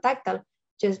developed for tactile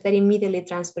just very immediately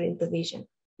transferred into vision.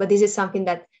 But this is something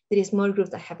that there is more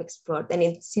groups that have explored, and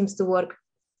it seems to work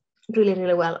really,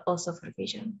 really well also for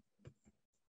vision.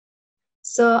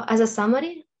 So as a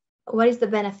summary, what is the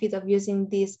benefit of using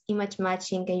this image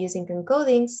matching and using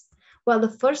encodings? Well, the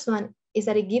first one is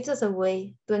that it gives us a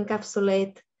way to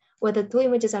encapsulate whether two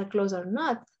images are close or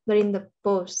not, but in the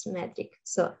pose metric.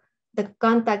 So the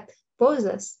contact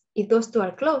poses, if those two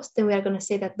are close, then we are going to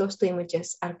say that those two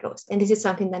images are close. And this is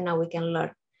something that now we can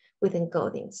learn with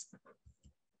encodings.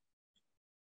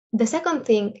 The second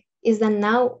thing is that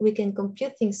now we can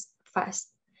compute things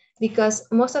fast because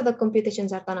most of the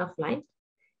computations are done offline.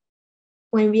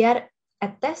 When we are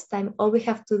at test time, all we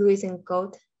have to do is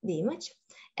encode the image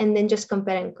and then just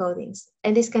compare encodings.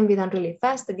 And this can be done really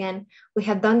fast. Again, we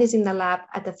have done this in the lab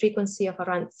at a frequency of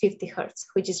around 50 Hertz,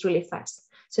 which is really fast.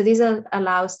 So this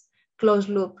allows closed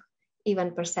loop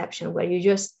event perception, where you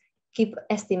just keep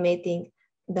estimating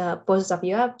the poses of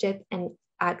your object and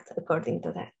act according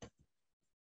to that.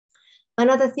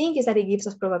 Another thing is that it gives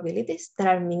us probabilities that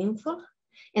are meaningful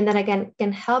and that again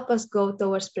can help us go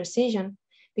towards precision,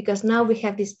 because now we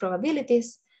have these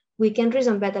probabilities, we can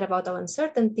reason better about our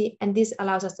uncertainty, and this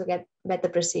allows us to get better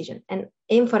precision and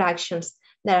aim for actions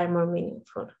that are more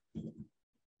meaningful.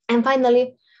 And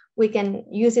finally, we can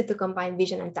use it to combine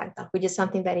vision and tactile, which is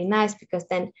something very nice because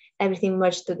then everything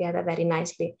merged together very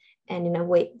nicely and in a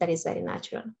way that is very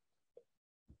natural.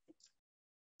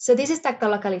 So this is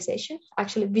tactile localization,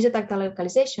 actually visuo-tactile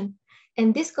localization.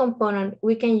 And this component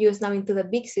we can use now into the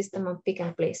big system of pick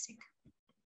and placing.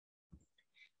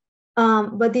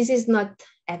 But this is not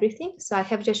everything. So I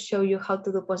have just shown you how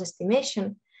to do pose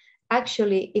estimation.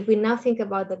 Actually, if we now think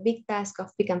about the big task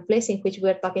of pick and placing, which we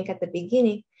were talking at the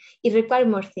beginning, it requires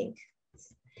more things.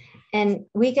 And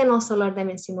we can also learn them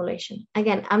in simulation.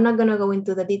 Again, I'm not going to go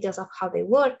into the details of how they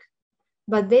work,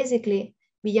 but basically,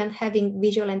 beyond having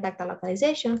visual and tactile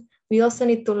localization, we also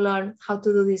need to learn how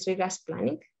to do this regrasp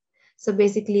planning. So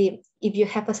basically, if you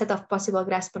have a set of possible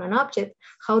grasps on an object,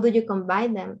 how do you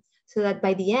combine them so that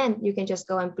by the end, you can just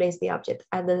go and place the object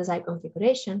at the desired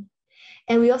configuration?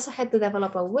 And we also had to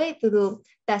develop a way to do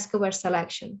task-aware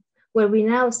selection, where we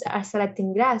now are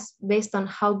selecting grasps based on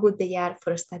how good they are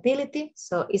for stability.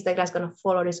 So is the grasp going to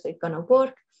fall or is it going to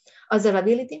work?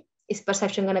 Observability. Is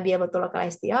perception going to be able to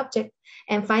localize the object?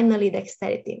 And finally,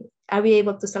 dexterity. Are we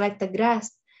able to select a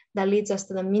grasp that leads us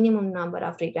to the minimum number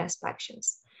of regrasp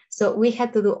actions? So we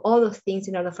had to do all those things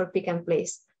in order for pick and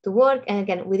place to work. And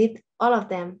again, we did all of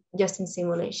them just in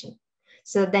simulation.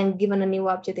 So then given a new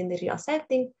object in the real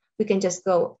setting, we can just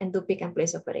go and do pick and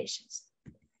place operations.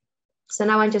 So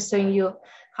now I'm just showing you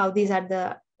how these are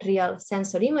the real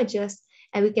sensor images,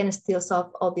 and we can still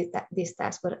solve all these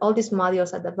tasks, but all these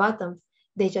modules at the bottom,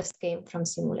 they just came from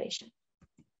simulation.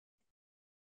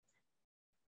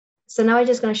 So now I'm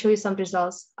just going to show you some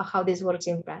results of how this works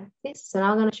in practice. So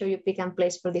now I'm going to show you pick and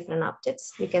place for different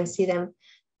objects. You can see them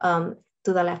to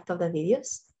the left of the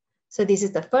videos. So this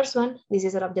is the first one. This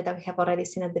is an object that we have already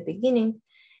seen at the beginning.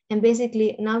 And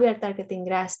basically now we are targeting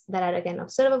grasps that are again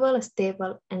observable,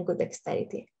 stable, and good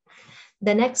dexterity.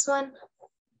 The next one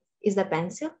is the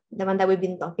pencil, the one that we've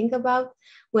been talking about,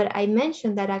 where I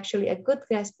mentioned that actually a good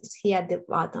grasp is here at the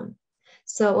bottom.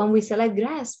 So when we select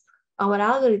grasp, our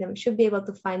algorithm should be able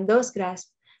to find those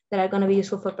grasps that are going to be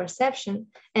useful for perception,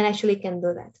 and actually can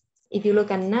do that. If you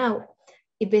look at now,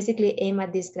 it basically aims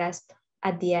at this grasp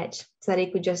at the edge so that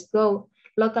it could just go,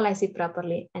 localize it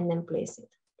properly, and then place it.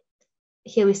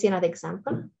 Here we see another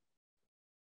example.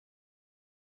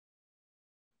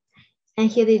 And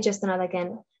here is just another,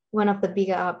 again, one of the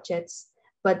bigger objects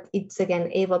but it's again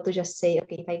able to just say,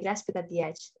 okay, if I grasp it at the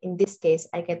edge, in this case,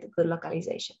 I get good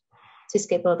localization. So it's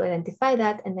capable to identify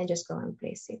that and then just go and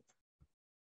place it.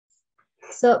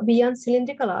 So beyond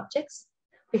cylindrical objects,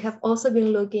 we have also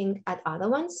been looking at other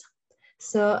ones.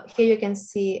 So here you can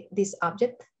see this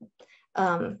object.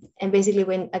 And basically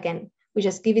when, again, we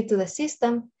just give it to the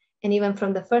system, and even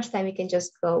from the first time, we can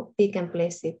just go pick and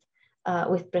place it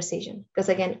with precision. Because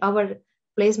again, our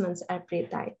placements are pretty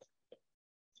tight.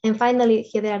 And finally,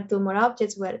 here there are two more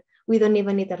objects where we don't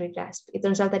even need a regrasp. It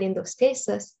turns out that in those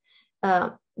cases,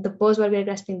 the pose where we're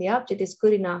grasping the object is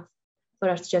good enough for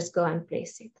us to just go and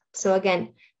place it. So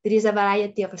again, there is a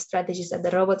variety of strategies that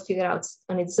the robot figures out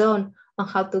on its own on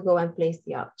how to go and place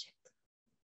the object.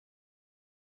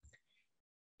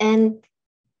 And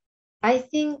I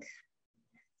think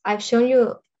I've shown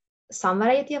you some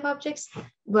variety of objects,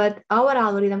 but our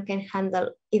algorithm can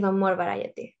handle even more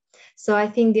variety. So I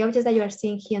think the objects that you are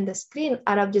seeing here on the screen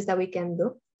are objects that we can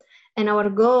do. And our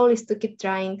goal is to keep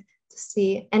trying to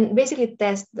see and basically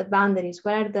test the boundaries.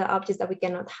 What are the objects that we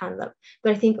cannot handle?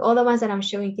 But I think all the ones that I'm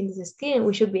showing in this screen,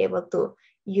 we should be able to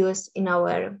use in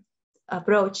our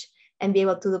approach and be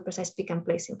able to do precise pick and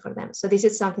placing for them. So this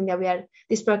is something that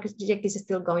this project is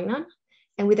still going on.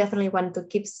 And we definitely want to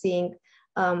keep seeing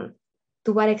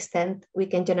to what extent we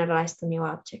can generalize to new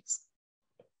objects.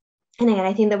 And again,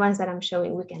 I think the ones that I'm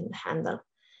showing we can handle.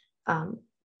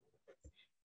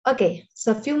 Okay,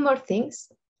 so a few more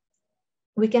things.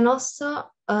 We can also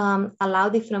allow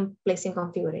different placing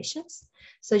configurations.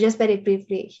 So just very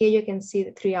briefly, here you can see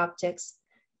the three objects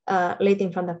laid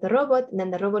in front of the robot. And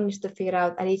then the robot needs to figure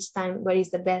out at each time where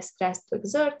is the best grasp to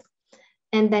exert.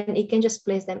 And then it can just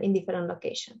place them in different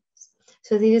locations.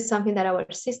 So this is something that our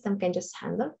system can just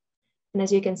handle. And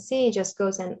as you can see, it just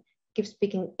goes and keeps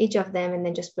picking each of them and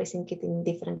then just placing it in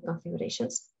different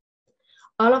configurations.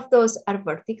 All of those are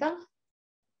vertical,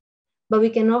 but we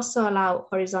can also allow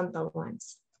horizontal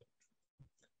ones.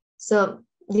 So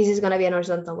this is going to be an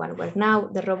horizontal one where now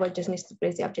the robot just needs to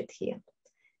place the object here.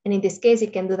 And in this case,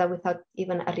 it can do that without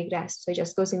even a regress. So it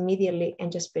just goes immediately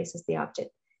and just places the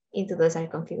object into the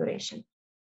desired configuration.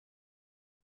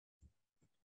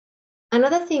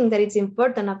 Another thing that is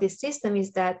important of this system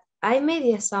is that I made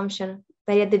the assumption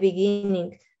very at the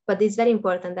beginning, but it's very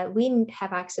important that we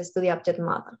have access to the object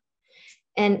model.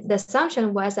 And the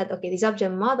assumption was that, okay, this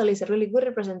object model is a really good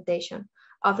representation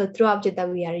of the true object that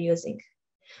we are using.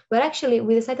 But actually,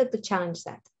 we decided to challenge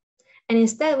that. And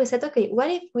instead, we said, okay,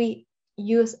 what if we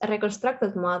use a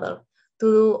reconstructed model to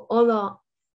do all the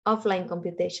offline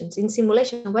computations? In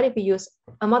simulation, what if we use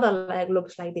a model that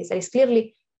looks like this, that is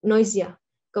clearly noisier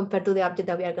compared to the object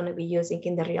that we are going to be using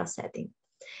in the real setting?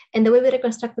 And the way we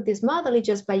reconstructed this model is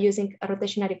just by using a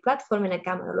rotationary platform and a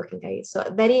camera looking at it. So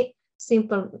a very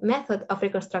simple method of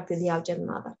reconstructing the object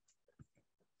model.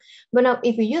 But now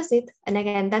if we use it, and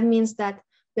again, that means that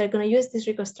we're going to use this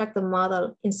reconstructed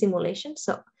model in simulation.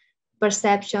 So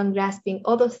perception, grasping,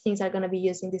 all those things are going to be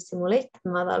using this simulated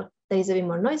model that is a bit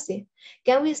more noisy.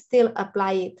 Can we still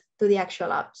apply it to the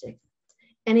actual object?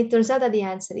 And it turns out that the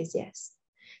answer is yes.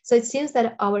 So it seems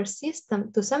that our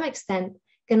system, to some extent,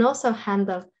 can also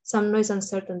handle some noise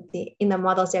uncertainty in the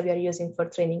models that we are using for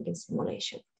training in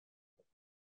simulation.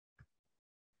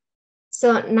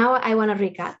 So now I want to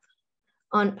recap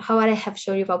on how I have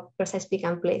shown you about precise pick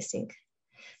and placing.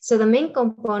 So the main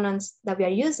components that we are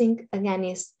using, again,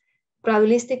 is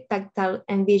probabilistic, tactile,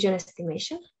 and vision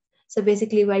estimation. So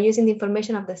basically, we are using the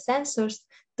information of the sensors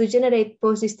to generate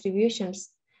pose distributions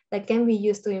that can be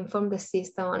used to inform the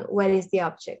system on where is the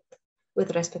object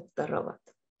with respect to the robot.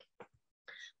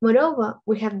 Moreover,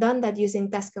 we have done that using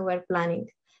task-aware planning.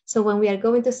 So when we are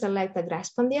going to select a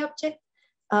grasp on the object,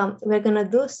 we're going to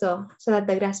do so that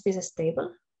the grasp is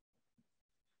stable,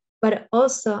 but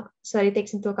also so that it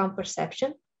takes into account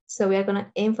perception. So we are going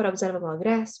to aim for observable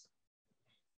grasp.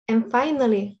 And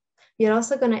finally, we are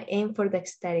also going to aim for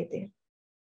dexterity.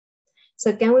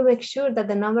 So can we make sure that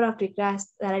the number of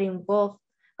regrasps that are involved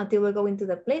until we go into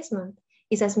the placement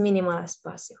is as minimal as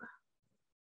possible?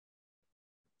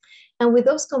 And with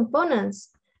those components,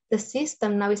 the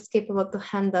system now is capable to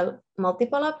handle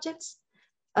multiple objects,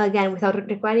 again, without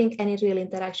requiring any real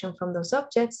interaction from those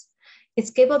objects. It's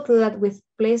capable to do that with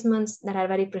placements that are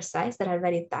very precise, that are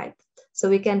very tight. So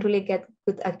we can really get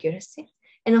good accuracy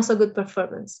and also good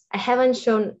performance. I haven't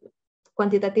shown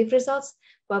quantitative results,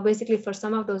 but basically for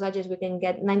some of those objects, we can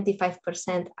get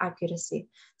 95% accuracy.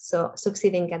 So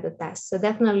succeeding at the test. So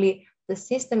definitely the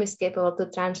system is capable to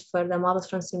transfer the models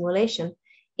from simulation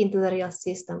into the real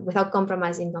system without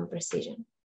compromising on precision.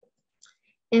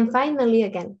 And finally,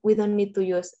 again, we don't need to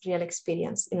use real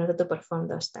experience in order to perform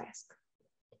those tasks.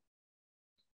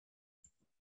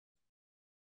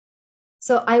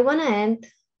 So I want to end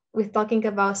with talking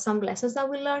about some lessons that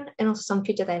we learned and also some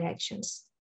future directions.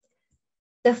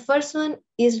 The first one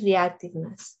is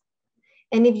reactiveness.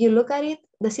 And if you look at it,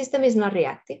 the system is not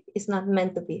reactive. It's not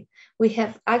meant to be. We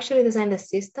have actually designed the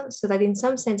system so that in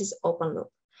some sense it's open loop.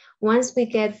 Once we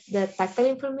get the tactile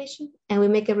information and we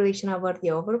make a prediction over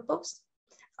the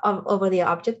over the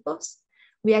object post,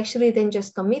 we actually then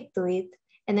just commit to it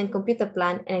and then compute a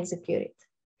plan and execute it.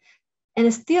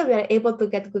 And still we are able to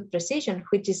get good precision,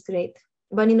 which is great.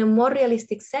 But in a more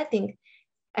realistic setting,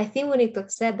 I think we need to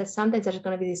accept that sometimes there's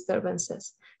going to be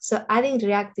disturbances. So adding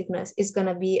reactiveness is going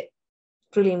to be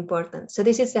really important. So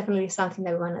this is definitely something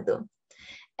that we want to do.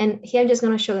 And here I'm just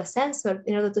going to show the sensor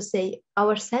in order to say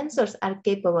our sensors are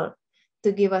capable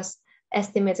to give us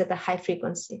estimates at a high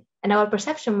frequency. And our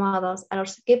perception models are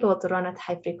also capable to run at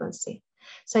high frequency.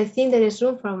 So I think there is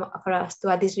room for us to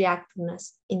add this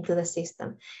reactiveness into the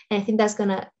system. And I think that's going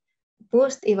to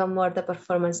boost even more the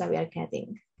performance that we are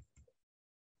getting.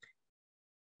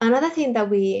 Another thing that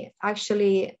we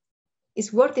actually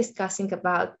is worth discussing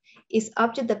about is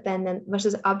object-dependent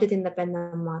versus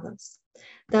object-independent models.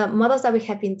 The models that we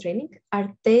have been training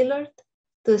are tailored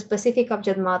to the specific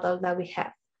object model that we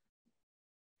have.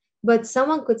 But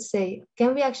someone could say,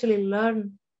 can we actually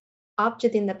learn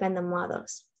object-independent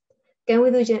models? Can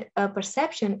we do a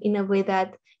perception in a way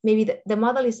that maybe the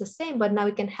model is the same, but now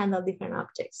we can handle different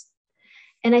objects?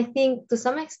 And I think to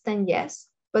some extent, yes,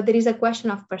 but there is a question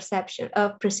of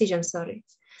precision, sorry.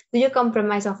 Do you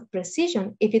compromise of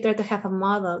precision if you try to have a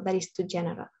model that is too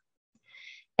general?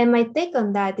 And my take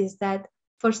on that is that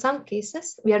for some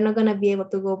cases, we are not going to be able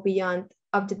to go beyond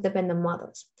object-dependent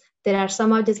models. There are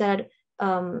some objects that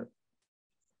are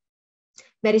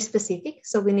very specific,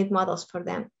 so we need models for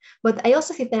them. But I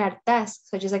also think there are tasks,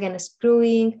 such as, again,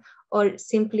 screwing or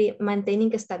simply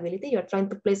maintaining stability. You're trying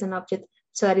to place an object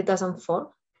so that it doesn't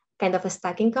fall, kind of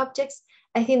stacking objects.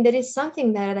 I think there is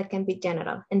something there that can be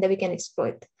general and that we can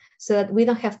exploit so that we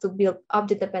don't have to build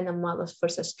object-dependent models for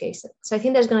such cases. So I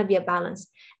think there's going to be a balance.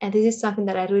 And this is something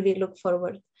that I really look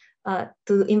forward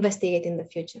to investigate in the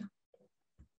future.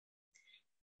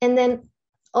 And then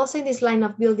also in this line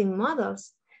of building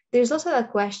models, there's also the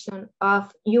question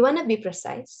of you want to be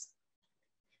precise,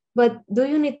 but do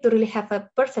you need to really have a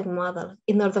perfect model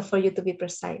in order for you to be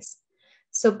precise?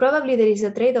 So probably there is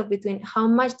a trade-off between how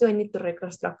much do I need to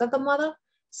reconstruct of the model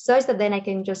such that then I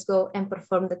can just go and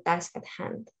perform the task at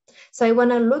hand. So I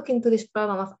want to look into this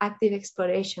problem of active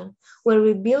exploration where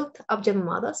we build object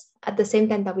models at the same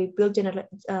time that we build general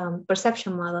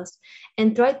perception models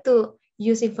and try to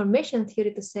use information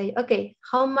theory to say, okay,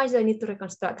 how much do I need to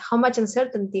reconstruct? How much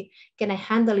uncertainty can I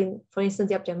handle in, for instance,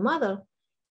 the object model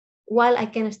while I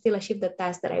can still achieve the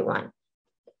task that I want?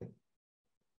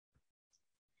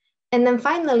 And then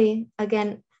finally,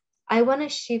 again, I want to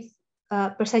shift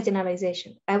precise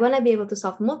generalization. I want to be able to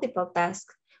solve multiple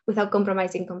tasks without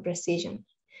compromising on precision.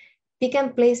 Pick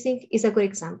and placing is a good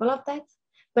example of that,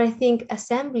 but I think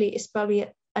assembly is probably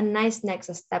a nice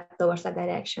next step towards that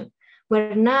direction,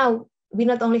 where now we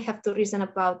not only have to reason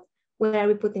about where are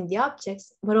we putting the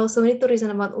objects, but also we need to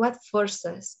reason about what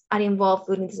forces are involved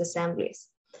within these assemblies.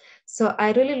 So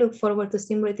I really look forward to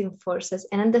simulating forces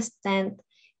and understand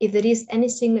if there is any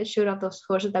signature of those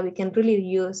forces that we can really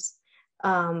use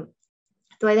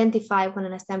to identify when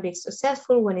an assembly is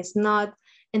successful, when it's not,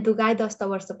 and to guide us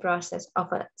towards the process of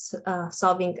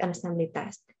solving an assembly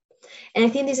task. And I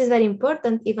think this is very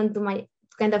important even to my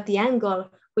kind of the angle,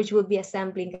 which would be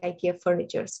assembling IKEA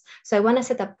furniture. So I want to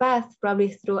set a path probably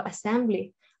through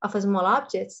assembly of small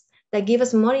objects that give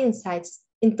us more insights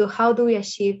into how do we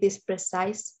achieve this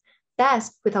precise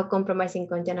task without compromising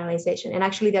on generalization, and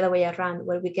actually the other way around,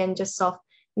 where we can just solve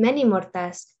many more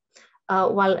tasks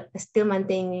while still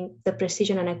maintaining the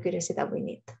precision and accuracy that we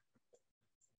need.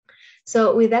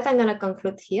 So with that, I'm going to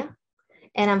conclude here,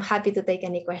 and I'm happy to take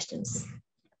any questions.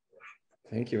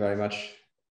 Thank you very much.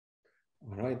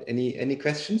 All right, any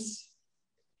questions?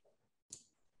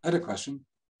 I had a question.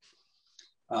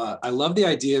 I love the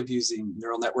idea of using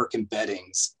neural network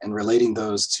embeddings and relating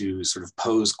those to sort of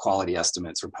pose quality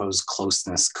estimates or pose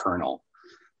closeness kernel.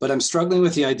 But I'm struggling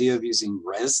with the idea of using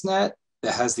ResNet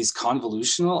that has these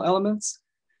convolutional elements,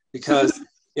 because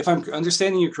if I'm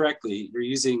understanding you correctly, you're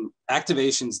using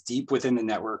activations deep within the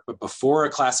network, but before a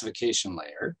classification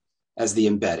layer as the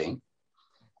embedding.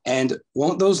 And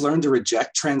won't those learn to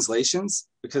reject translations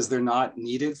because they're not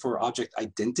needed for object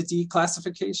identity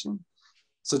classification?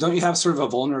 So don't you have sort of a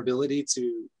vulnerability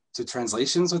to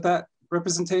translations with that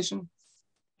representation?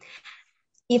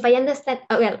 If I understand,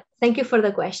 well, thank you for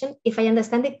the question. If I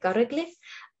understand it correctly,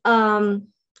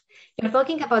 you're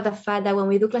talking about the fact that when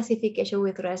we do classification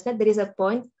with ResNet, there is a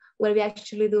point where we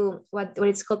actually do what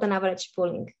it's called an average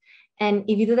pooling. And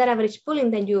if you do that average pooling,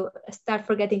 then you start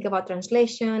forgetting about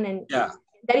translation, and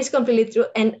that is completely true.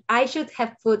 And I should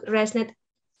have put ResNet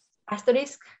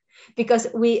asterisk because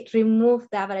we remove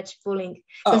the average pooling.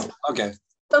 Oh, okay.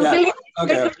 Completely. Yeah.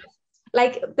 Okay.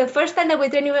 Like the first time that we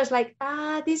trained, it was like,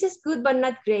 this is good, but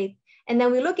not great. And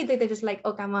then we look at it, it's just like,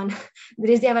 oh, come on,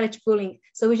 there is the average pooling.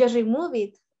 So we just remove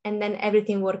it, and then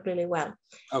everything worked really well.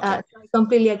 Okay. So I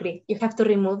completely agree. You have to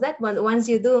remove that. But once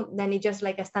you do, then it's just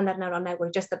like a standard neural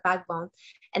network, just a backbone,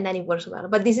 and then it works well.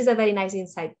 But this is a very nice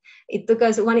insight. It took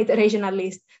us one iteration at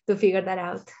least to figure that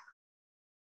out.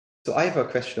 So I have a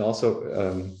question also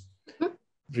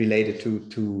related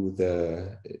to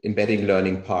the embedding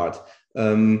learning part.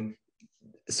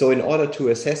 So in order to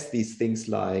assess these things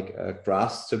like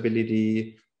graph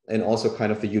stability and also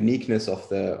kind of the uniqueness of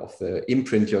the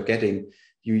imprint you're getting,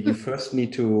 you first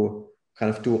need to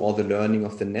kind of do all the learning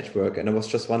of the network. And I was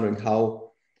just wondering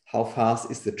how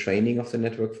fast is the training of the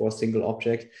network for a single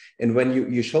object? And when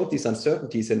you showed these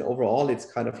uncertainties, and overall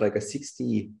it's kind of like a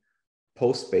 60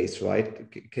 post space, right?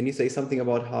 Can you say something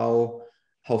about how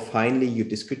finely you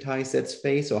discretize that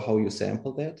space or how you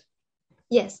sample that?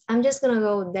 Yes, I'm just gonna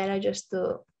go there just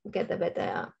to get a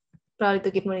better, probably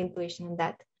to give more intuition on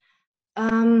that.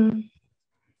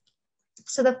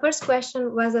 So the first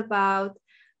question was about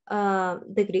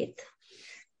the grid.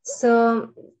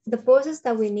 So the poses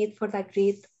that we need for that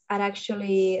grid are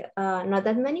actually not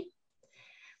that many.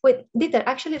 Wait, Dieter,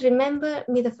 actually remember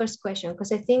me the first question,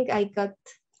 because I think I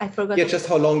forgot. Yeah, just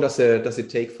how long does it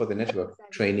take for the network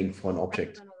training for an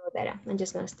object? I'm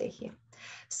just gonna stay here.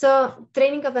 So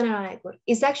training of the neural network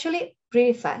is actually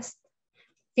pretty fast.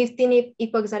 15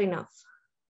 epochs are enough.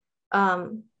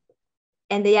 And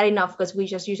they are enough because we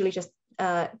usually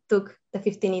took the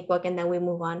 15 epoch and then we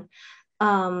move on.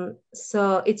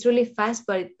 So it's really fast,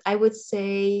 but I would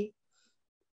say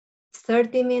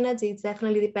 30 minutes. It's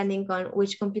definitely depending on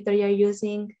which computer you're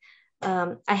using.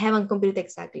 I haven't computed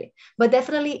exactly, but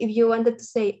definitely if you wanted to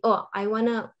say, oh, I want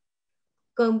to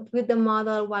compute the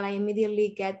model while I immediately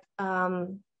get a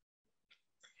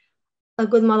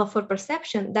good model for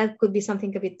perception, that could be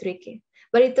something a bit tricky.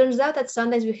 But it turns out that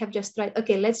sometimes we have just tried,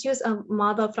 okay, let's use a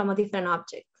model from a different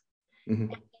object.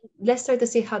 Mm-hmm. Let's try to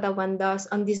see how that one does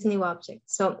on this new object.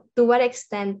 So to what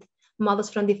extent models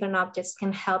from different objects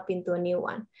can help into a new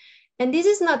one. And this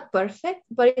is not perfect,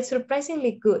 but it's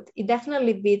surprisingly good. It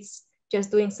definitely beats just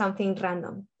doing something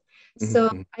random. So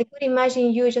I could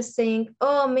imagine you just saying,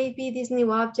 oh, maybe this new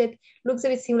object looks a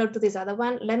bit similar to this other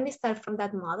one. Let me start from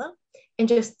that model and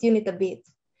just tune it a bit.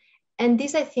 And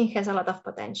this, I think, has a lot of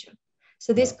potential.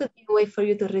 So this could be a way for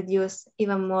you to reduce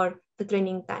even more the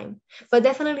training time. But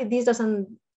definitely this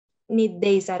doesn't need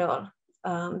days at all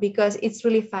because it's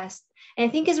really fast. And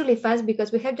I think it's really fast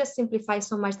because we have just simplified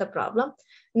so much the problem.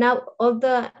 Now, all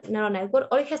the neural network,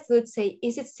 all it has to do is say,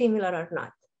 is it similar or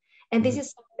not? And this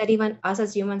is something that even us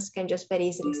as humans can just very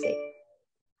easily say.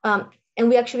 And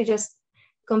we actually just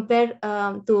compare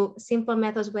to simple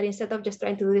methods where instead of just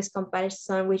trying to do this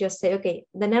comparison, we just say, okay,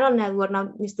 the neural network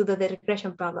now needs to do the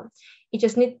regression problem. It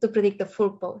just needs to predict the full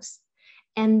pose.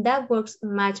 And that works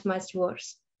much, much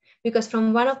worse. Because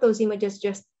from one of those images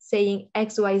just saying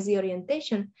X, Y, Z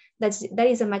orientation, that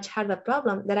is a much harder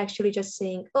problem than actually just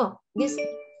saying, oh, this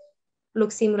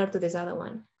looks similar to this other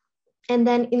one. And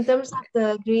then in terms of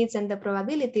the grids and the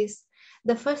probabilities,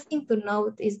 the first thing to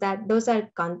note is that those are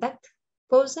contact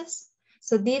poses.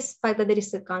 So this fact that there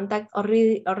is a contact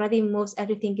already moves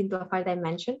everything into a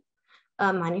 5-dimension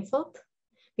manifold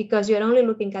because you're only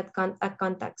looking at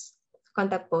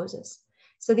contact poses.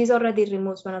 So this already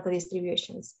removes one of the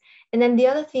distributions. And then the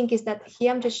other thing is that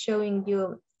here I'm just showing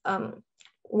you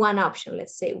one option,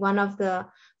 let's say, one of the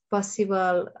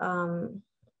possible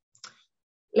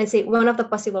one of the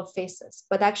possible phases,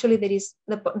 but actually there is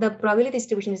the probability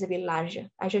distribution is a bit larger.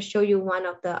 I just show you one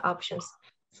of the options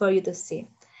for you to see.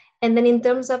 And then in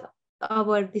terms of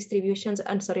our distributions,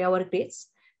 our grids,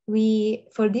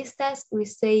 for this test, we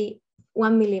say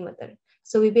 1 millimeter.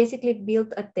 So we basically built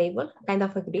a table, kind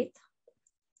of a grid.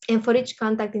 And for each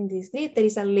contact in this grid, there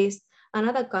is at least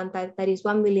another contact that is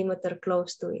 1 millimeter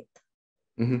close to it.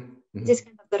 This is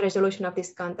kind of the resolution of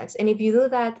these contacts. And if you do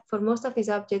that for most of these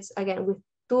objects, again, with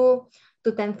 2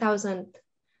 to 10,000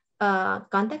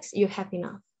 contacts, you have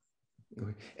enough.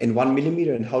 Okay. And 1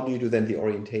 millimeter, and how do you do then the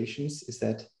orientations? Is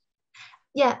that?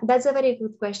 Yeah, that's a very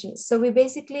good question. So we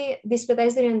basically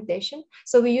discretize the orientation.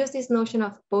 So we use this notion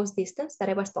of pose distance that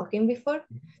I was talking before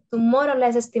to more or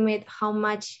less estimate how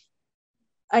much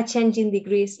a change in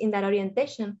degrees in that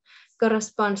orientation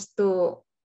corresponds to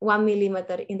 1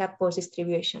 millimeter in that pose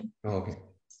distribution. Okay.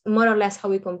 More or less how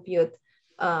we compute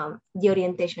the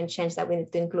orientation change that we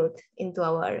need to include into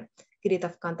our grid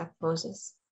of contact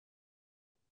poses.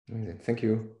 Thank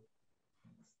you.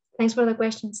 Thanks for the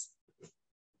questions.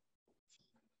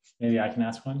 Maybe I can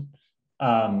ask one.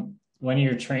 When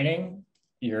you're training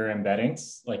your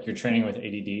embeddings, like you're training with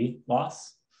ADD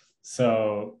loss.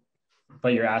 So,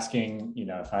 but you're asking, you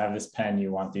know, if I have this pen,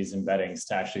 you want these embeddings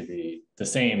to actually be the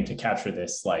same to capture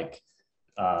this like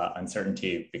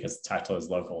uncertainty because tactile is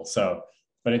local. So,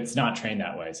 but it's not trained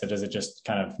that way. So does it just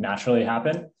kind of naturally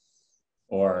happen?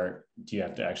 Or do you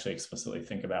have to actually explicitly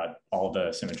think about all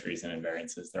the symmetries and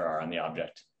invariances there are on the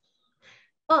object?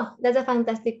 Oh, that's a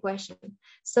fantastic question.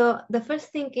 So the first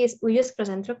thing is we use cross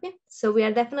entropy. So we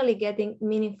are definitely getting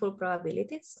meaningful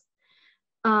probabilities.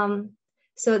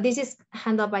 So this is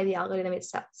handled by the algorithm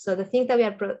itself. So the things that we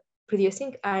are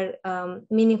producing are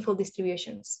meaningful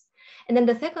distributions. And then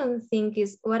the second thing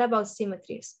is, what about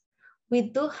symmetries? We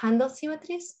do handle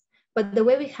symmetries, but the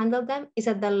way we handle them is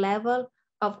at the level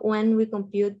of when we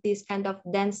compute this kind of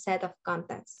dense set of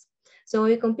contacts. So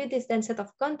when we compute this dense set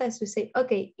of contacts, we say,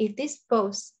 okay, if this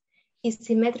pose is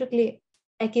symmetrically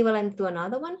equivalent to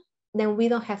another one, then we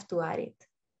don't have to add it.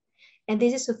 And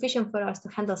this is sufficient for us to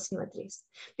handle symmetries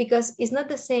because it's not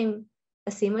the same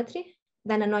asymmetry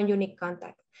than a non-unique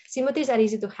contact. Symmetries are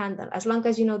easy to handle. As long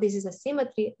as you know this is a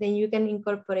symmetry, then you can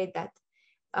incorporate that.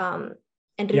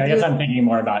 And yeah, I guess I'm thinking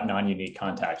more about non-unique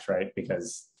contacts, right?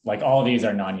 Because like all of these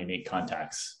are non-unique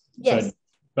contacts. Yes. So,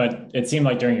 but it seemed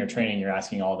like during your training, you're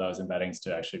asking all those embeddings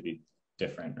to actually be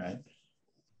different, right?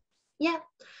 Yeah,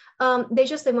 they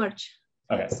just emerge.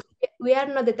 Okay. So we are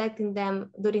not detecting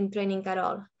them during training at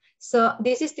all. So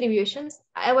these distributions,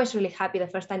 I was really happy the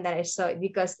first time that I saw it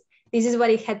because this is what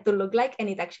it had to look like and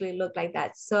it actually looked like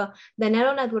that. So the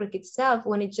neural network itself,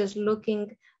 when it's just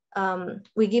looking,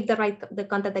 we give the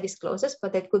contact that is closest,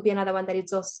 but there could be another one that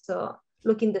is also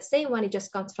looking the same one. It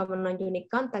just comes from a non-unique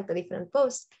contact, a different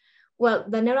pose. Well,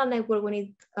 the neural network, when it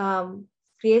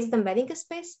creates the embedding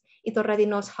space, it already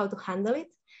knows how to handle it.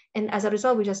 And as a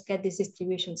result, we just get these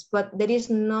distributions, but there is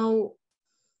no,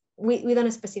 we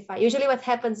don't specify. Usually what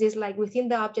happens is like within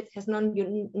the object has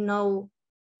no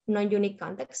non-unique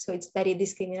contacts. So it's very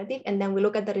discriminative. And then we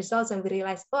look at the results and we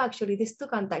realize, oh, actually these two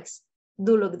contacts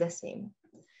do look the same.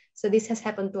 So this has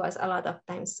happened to us a lot of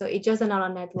times. So it's just a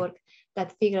neural network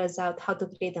that figures out how to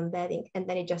create embedding. And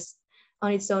then it just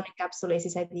on its own encapsulates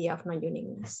this idea of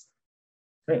non-uniqueness.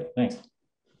 Great, thanks.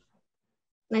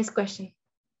 Nice question.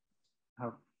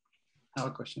 I have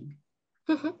a question.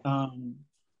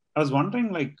 I was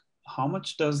wondering, like, how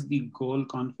much does the goal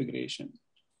configuration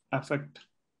affect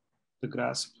the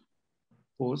grasp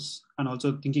pose? And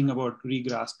also thinking about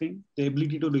regrasping, the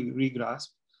ability to regrasp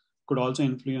could also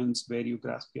influence where you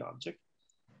grasp the object.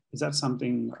 Is that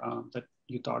something that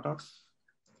you thought of?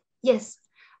 Yes,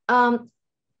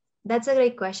 that's a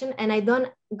great question. And I don't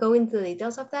go into the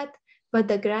details of that, but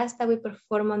the grasp that we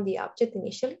perform on the object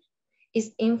initially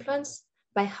is influenced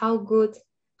by how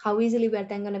easily we are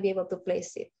then going to be able to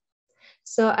place it.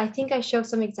 So I think I showed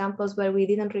some examples where we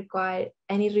didn't require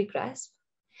any regrasp.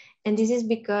 And this is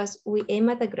because we aim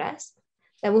at a grasp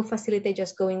that will facilitate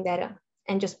just going there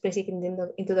and just placing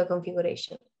it into the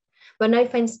configuration. But now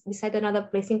if I decide another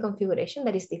placing configuration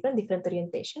that is different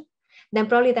orientation, then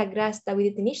probably that grasp that we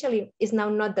did initially is now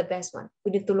not the best one.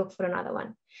 We need to look for another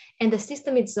one. And the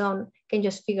system its own can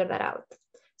just figure that out.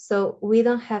 So we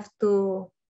don't have to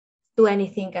do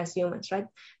anything as humans, right?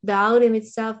 The algorithm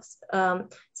itself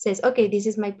says, okay, this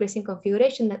is my placing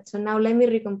configuration. So now let me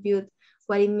recompute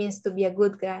what it means to be a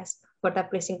good grasp for that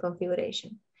placing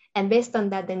configuration. And based on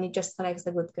that, then it just selects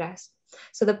the good grasp.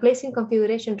 So the placing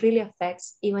configuration really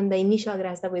affects even the initial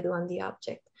grasp that we do on the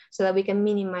object so that we can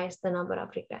minimize the number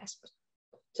of regrasps.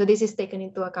 So this is taken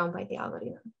into account by the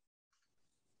algorithm.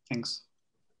 Thanks.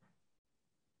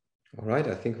 All right,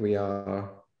 I think we are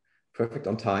perfect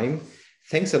on time.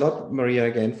 Thanks a lot, Maria,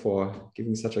 again, for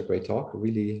giving such a great talk.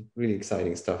 Really, really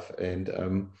exciting stuff.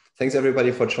 And thanks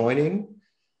everybody for joining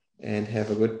and have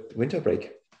a good winter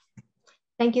break.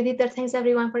 Thank you, Dieter. Thanks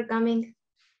everyone for coming.